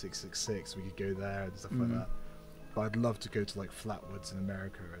the A666, we could go there and stuff like that. But I'd love to go to like Flatwoods in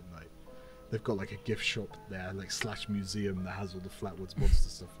America, and like they've got like a gift shop there, like / museum that has all the Flatwoods monster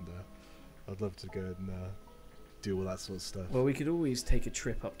stuff in there. I'd love to go and do all that sort of stuff. Well, we could always take a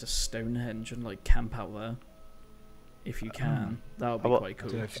trip up to Stonehenge and like camp out there. If you can, that would be quite I cool.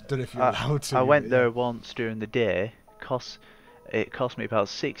 don't know if you're allowed to. I went but there yeah. once during the day. It cost me about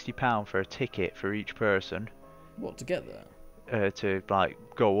 £60 for a ticket for each person. What, to get there? To like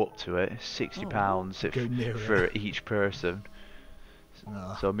go up to it. £60 Go near for it. each person.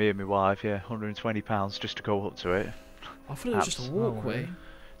 Ah. So me and my wife, yeah, £120 just to go up to it. I thought it was just a walkway.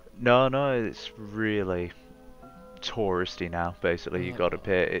 No, it's really touristy now. Basically, you got to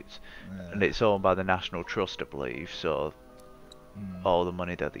pay. And it's owned by the National Trust, I believe. So all the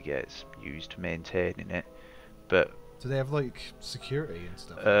money that they get is used to maintaining it. But Do they have like security and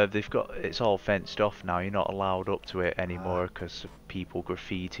stuff? they've got it's all fenced off now. You're not allowed up to it anymore because of people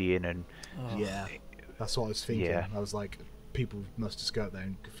graffitiing and Oh. Yeah, that's what I was thinking. Yeah. I was like, people must just go out there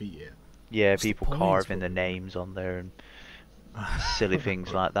and graffiti it. yeah, What's the people point? carving their names on there and silly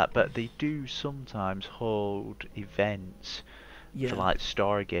things like that. But they do sometimes hold events Yeah. for like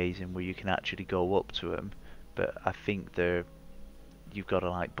stargazing where you can actually go up to them. But I think you've got to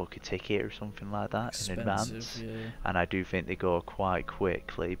like book a ticket or something like that in advance. Expensive, yeah. And I do think they go quite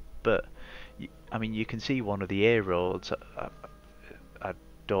quickly. But I mean, you can see one of the air roads. I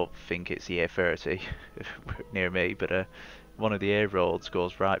don't think it's the A30 near me, but one of the air roads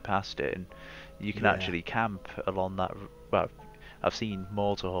goes right past it, and you can Yeah. actually camp along that. Well, I've seen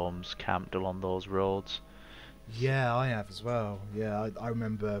motorhomes camped along those roads. Yeah, I have as well. Yeah, I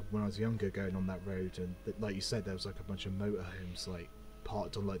remember when I was younger going on that road, and like you said, there was like a bunch of motorhomes like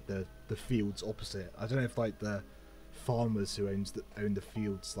parked on like the fields opposite. I don't know if like the farmers who own the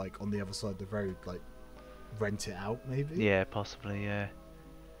fields like on the other side of the road like rent it out maybe. Yeah, possibly. Yeah.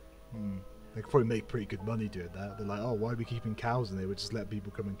 They could probably make pretty good money doing that. They're like, oh, why are we keeping cows in there? We'll just let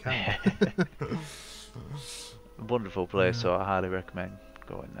people come and camp. Wonderful place, so I highly recommend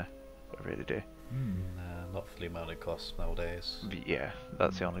going there. I really do. Not for the amount it costs nowadays. But yeah,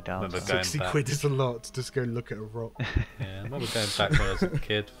 that's the only Remember downside. going 60 back. quid is a lot to just go look at a rock. Yeah, I remember going back when I was a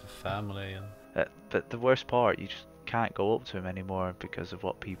kid for family, and But the worst part, you just can't go up to him anymore because of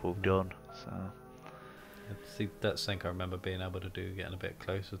what people have done. So see, that's something I remember being able to do, getting a bit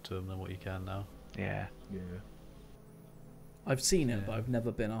closer to them than what you can now. yeah, Yeah. I've seen it, Yeah. but I've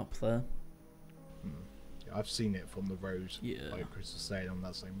never been up there. Yeah, I've seen it from the road. Yeah. Like Chris was saying, on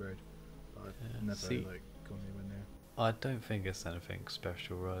that same road. But I've Yeah, never see- like gone anywhere near. I don't think it's anything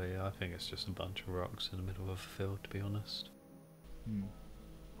special, really. I think it's just a bunch of rocks in the middle of a field, to be honest.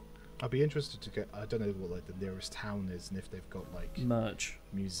 I'd be interested to get. I don't know what like the nearest town is, and if they've got like Merch.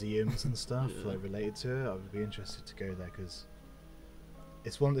 museums and stuff Yeah. like related to it. I would be interested to go there because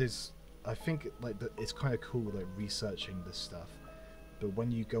it's one of those. I think like it's kind of cool like researching this stuff, but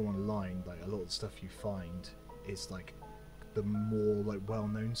when you go online, like a lot of the stuff you find is like the more like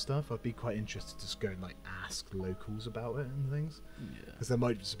well-known stuff. I'd be quite interested to just go and like ask locals about it and things, Yeah. because there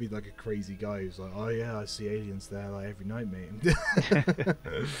might just be like a crazy guy who's like, oh yeah, I see aliens there like every night, mate.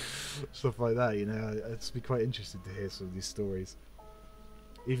 Stuff like that, you know. I'd just be quite interested to hear some of these stories,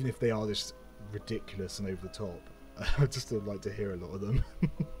 even if they are just ridiculous and over the top. I'd just like to hear a lot of them.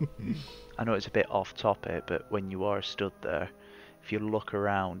 I know it's a bit off topic, but when you are stood there, if you look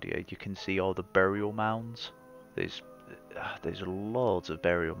around you can see all the burial mounds. There's loads of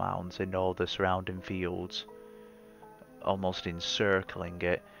burial mounds in all the surrounding fields, almost encircling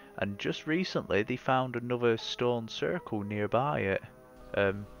it. And just recently, they found another stone circle nearby it.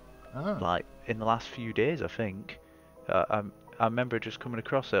 Like in the last few days, I think. I remember just coming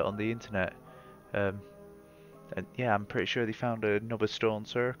across it on the internet. And yeah, I'm pretty sure they found another stone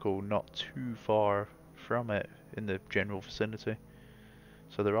circle not too far from it in the general vicinity.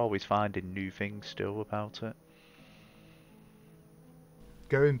 So they're always finding new things still about it.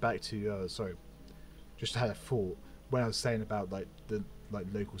 Going back to sorry, just had a thought when I was saying about like the like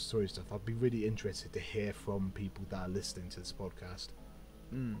local story stuff. I'd be really interested to hear from people that are listening to this podcast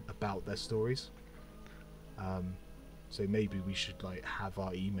about their stories. So maybe we should like have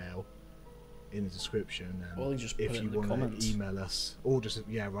our email in the description, and Or you just put if it you in the want comments. to email us, or just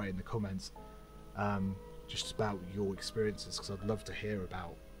write in the comments, just about your experiences, because I'd love to hear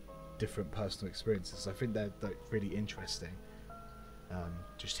about different personal experiences. I think they're like really interesting.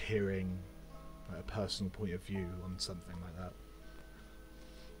 Just hearing like, a personal point of view on something like that.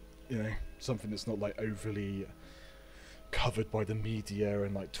 You know, something that's not like overly covered by the media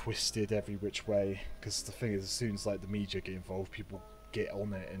and like twisted every which way. Because the thing is, as soon as like the media get involved, people get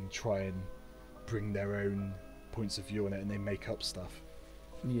on it and try and bring their own points of view on it, and they make up stuff.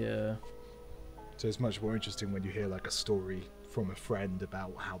 Yeah. So it's much more interesting when you hear like a story from a friend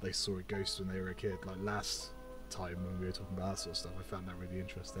about how they saw a ghost when they were a kid. Like last time when we were talking about that sort of stuff, I found that really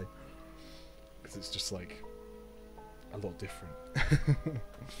interesting because it's just like a lot different.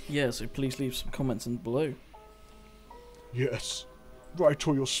 Yeah, so please leave some comments in below. Yes, write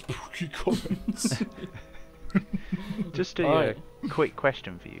all your spooky comments. Just Alright. a quick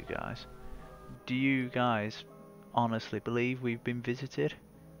question for you guys. Do you guys honestly believe we've been visited?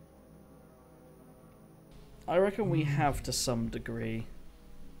 I reckon we have to some degree.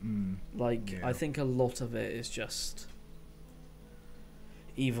 Like, Yeah. I think a lot of it is just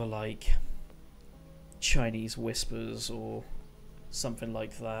either like Chinese whispers or something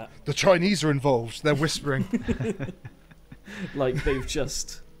like that. The Chinese are involved. They're whispering. Like they've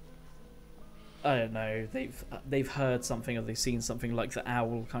just, I don't know, they've heard something or they've seen something, like the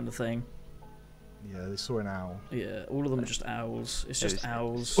owl kind of thing. Yeah, they saw an owl. Yeah, all of them are just owls. It's just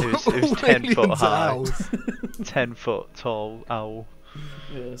owls. It was 10 foot Aliens are high, owls. 10 foot tall owl.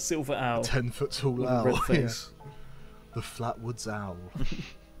 Yeah, silver owl. 10-foot tall with a owl. red Yeah. face. The Flatwoods owl.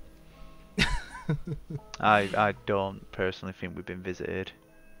 I don't personally think we've been visited.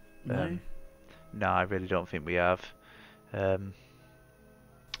 No. No, I really don't think we have. Not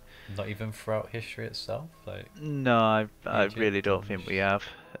even throughout history itself. Like, No, I Egypt really don't and- think we have.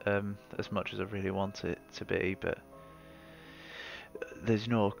 As much as I really want it to be, but there's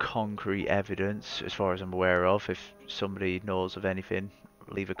no concrete evidence as far as I'm aware of. If somebody knows of anything,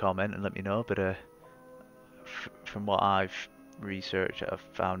 leave a comment and let me know. But from what I've researched, I've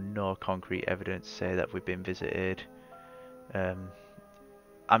found no concrete evidence to say that we've been visited.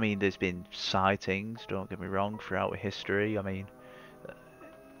 I mean, there's been sightings, don't get me wrong, throughout history. I mean,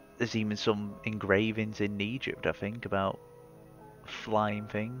 there's even some engravings in Egypt, I think, about flying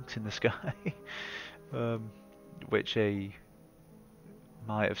things in the sky, which I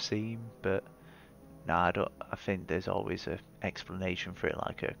might have seen, but no, I don't. I think there's always an explanation for it,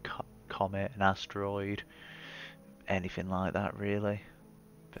 like a comet, an asteroid, anything like that, really.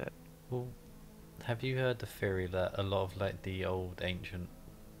 But well, have you heard the theory that a lot of like the old ancient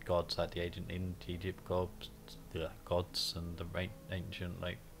gods, like the ancient in Egypt gods and the ancient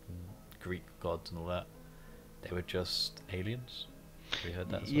like Greek gods and all that, they were just aliens? Have you heard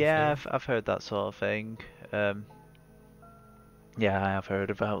that? yeah, I've heard that sort of thing. Yeah, I have heard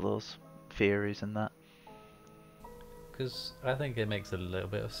about those theories and that. Because I think it makes a little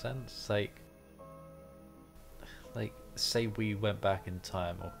bit of sense. Like, say we went back in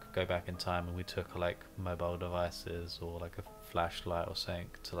time, or could go back in time, and we took like mobile devices or like a flashlight or something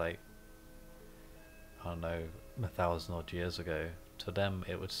to like, I don't know, 1,000 odd years ago. To them,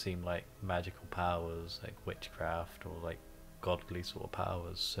 it would seem like magical powers, like witchcraft or like godly sort of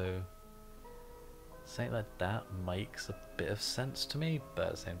powers. So something like that makes a bit of sense to me, but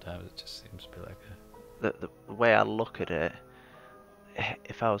at the same time, it just seems to be like a. The way I look at it,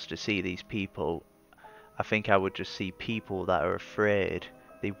 if I was to see these people, I think I would just see people that are afraid.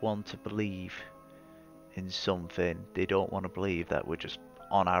 They want to believe in something. They don't want to believe that we're just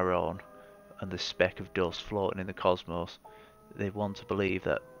on our own and the speck of dust floating in the cosmos. They want to believe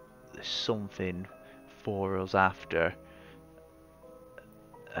that there's something for us after.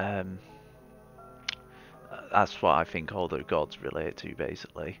 That's what I think all the gods relate to,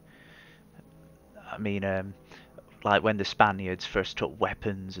 basically. I mean, like when the Spaniards first took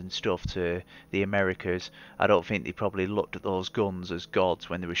weapons and stuff to the Americas, I don't think they probably looked at those guns as gods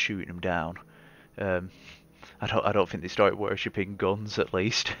when they were shooting them down. I don't think they started worshipping guns. At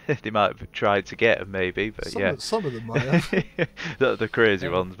least they might have tried to get them, maybe. But Some of them might have. the crazy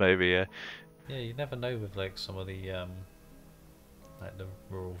Yeah. ones, maybe. Yeah. Yeah, you never know with like some of the like the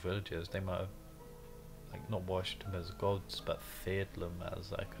rural villages, they might have like not worshipped them as gods, but feared them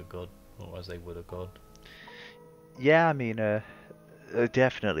as like a god, or as they would a god. Yeah, I mean,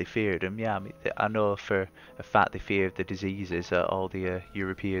 definitely feared them. Yeah, I mean, I know for a fact they feared the diseases that all the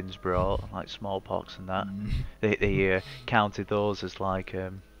Europeans brought, like smallpox and that. They counted those as like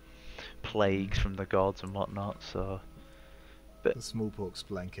plagues from the gods and whatnot. So, The smallpox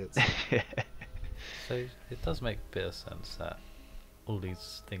blankets. So it does make a bit of sense that all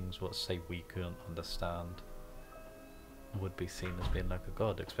these things, what say we couldn't understand, would be seen as being like a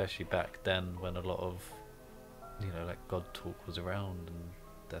god, especially back then when a lot of, you know, like god talk was around, and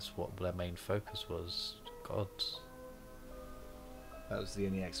that's what their main focus was, gods. That was the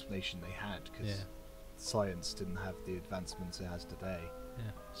only explanation they had, because Yeah. science didn't have the advancements it has today Yeah.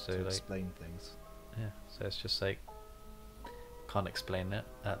 So to like, explain things. yeah. So it's just like can't explain it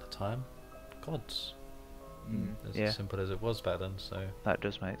at the time. Gods. As Yeah, simple as it was back then. So that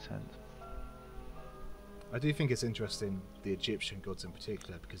does make sense. I do think it's interesting, the Egyptian gods in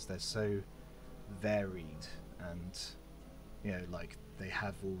particular, because they're so varied, and like they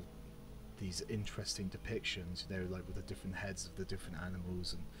have all these interesting depictions, like with the different heads of the different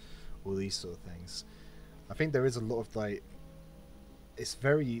animals and all these sort of things. I think there is a lot of like, it's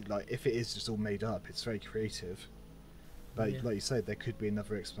very like, if it is just all made up, it's very creative. But like you said, there could be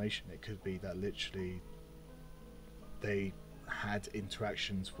another explanation. It could be that literally they had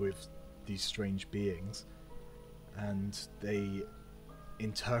interactions with these strange beings, and they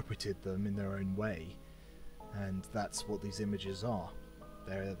interpreted them in their own way, and that's what these images are.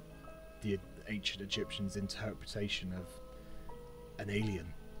 They're the ancient Egyptians' interpretation of an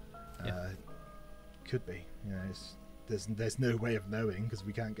alien. Could be, there's no way of knowing because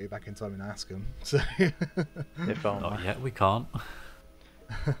we can't go back in time and ask them. So If only. not yet, we can't.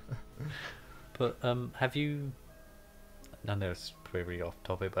 But have you? I know it's pretty off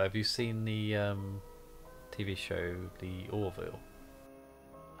topic, but have you seen the TV show The Orville?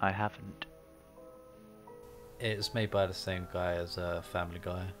 I haven't. It's made by the same guy as Family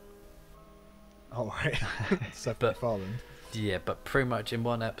Guy. all right. Seth But- MacFarlane. Yeah, but pretty much in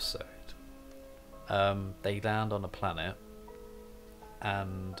one episode, they land on a planet,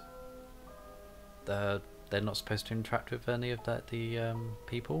 and they're not supposed to interact with any of the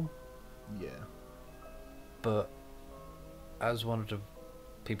people. Yeah. But as one of the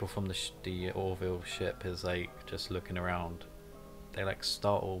people from the Orville ship is like just looking around, they like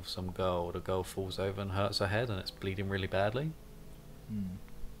startle some girl. The girl falls over and hurts her head, and it's bleeding really badly.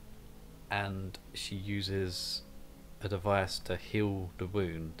 And she uses a device to heal the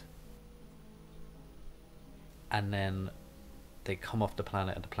wound, and then they come off the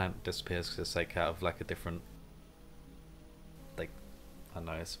planet and the planet disappears because it's like out of like a different, like, I don't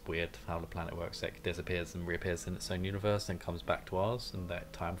know, it's weird how the planet works. Like, it disappears and reappears in its own universe and comes back to ours, and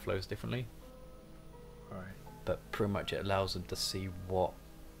that time flows differently. Right. But pretty much it allows them to see what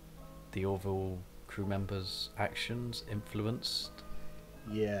the Orville crew members' actions influenced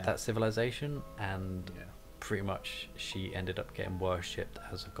Yeah. that civilization, and Yeah. pretty much she ended up getting worshipped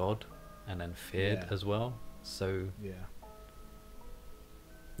as a god and then feared Yeah. as well. So, Yeah.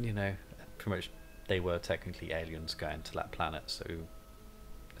 pretty much they were technically aliens going to that planet, so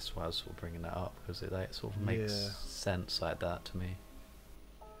that's why I was sort of bringing that up, because it like, sort of makes Yeah. sense like that to me.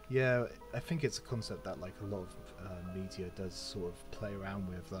 Yeah, I think it's a concept that like a lot of media does sort of play around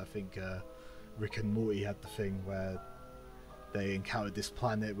with. I think Rick and Morty had the thing where they encountered this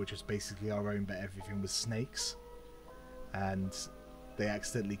planet which was basically our own, but everything was snakes, and they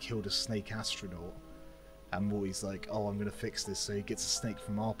accidentally killed a snake astronaut, and Morty's like, oh, I'm gonna fix this, so he gets a snake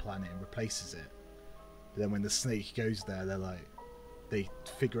from our planet and replaces it. But then when the snake goes there, they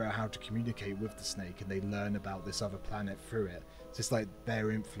figure out how to communicate with the snake, and they learn about this other planet through it. It's just like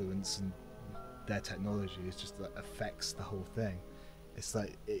their influence and their technology is just that affects the whole thing. It's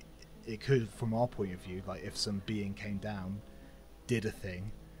like it could, from our point of view, like if some being came down, did a thing,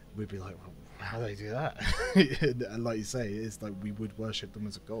 we'd be like, well, how do they do that? And like you say, it's like we would worship them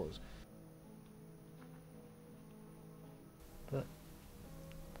as a god. But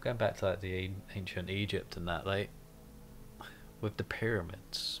going back to like the ancient Egypt and that, like with the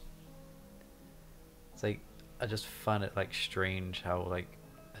pyramids, it's like I just find it like strange how like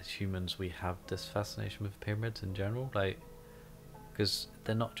as humans we have this fascination with pyramids in general, like because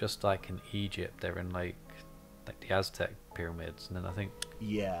they're not just like in Egypt, they're in like the Aztec pyramids, and then I think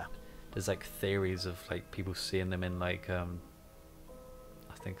Yeah. there's like theories of like people seeing them in like I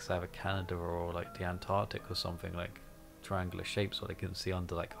think it's either Canada or like the Antarctic or something, like triangular shapes where they can see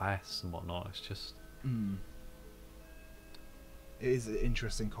under like ice and whatnot. It's just It is an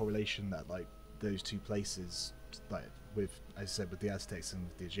interesting correlation that like those two places, like with, as I said, with the Aztecs and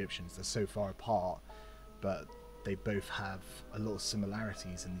with the Egyptians, they're so far apart, but they both have a lot of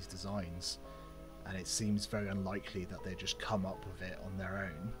similarities in these designs, and it seems very unlikely that they just come up with it on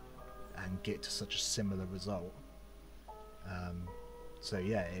their own and get to such a similar result. So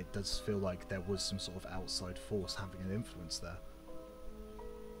yeah, it does feel like there was some sort of outside force having an influence there.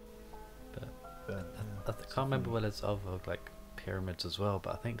 But But I can't remember whether there's other like pyramids as well,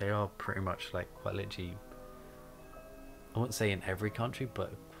 but I think they are pretty much like quite literally, I wouldn't say in every country,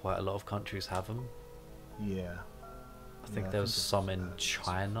 but quite a lot of countries have them. yeah, I think Yeah, there was I've some in heard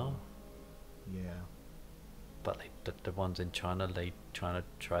China, yeah, but like the ones in China, China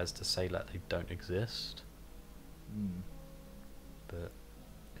tries to say like they don't exist. But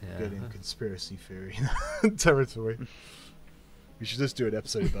yeah, getting conspiracy theory territory. We should just do an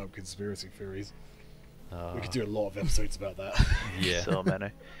episode about conspiracy theories. We could do a lot of episodes about that. Yeah. So many.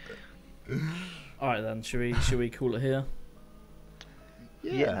 All right then, should we call it here?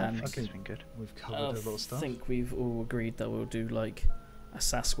 Yeah, I and- think okay. it's been good. We've covered I a lot of stuff. think we've all agreed that we'll do like a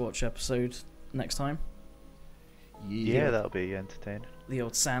Sasquatch episode next time. Yeah, that'll be entertaining. The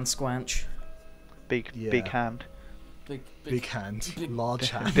old sand squanch. Big Yeah. hand. Big hand, big- large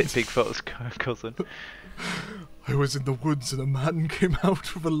hand. Bigfoot's cousin. I was in the woods and a man came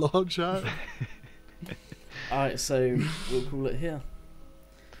out with a large hand. Alright, so we'll call it here.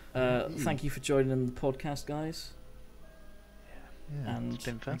 Thank you for joining the podcast, guys. Yeah, And It's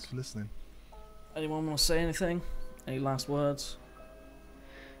been fun. thanks for listening. anyone want to say anything? Any last words?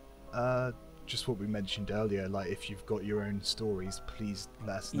 Just what we mentioned earlier, like if you've got your own stories, please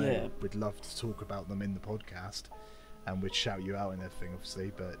let us know. Yeah. We'd love to talk about them in the podcast, and we'd shout you out and everything,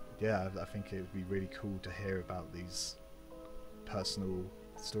 obviously. But yeah, I think it would be really cool to hear about these personal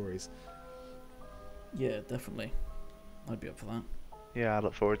stories. Yeah, definitely. I'd be up for that. Yeah, I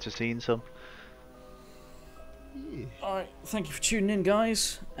look forward to seeing some. Yeah. Alright, thank you for tuning in,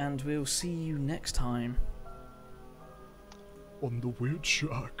 guys, and we'll see you next time. On the Weird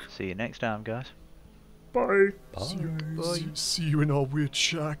Shack. See you next time, guys. Bye. Bye. See you in our Weird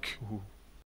Shack. Ooh.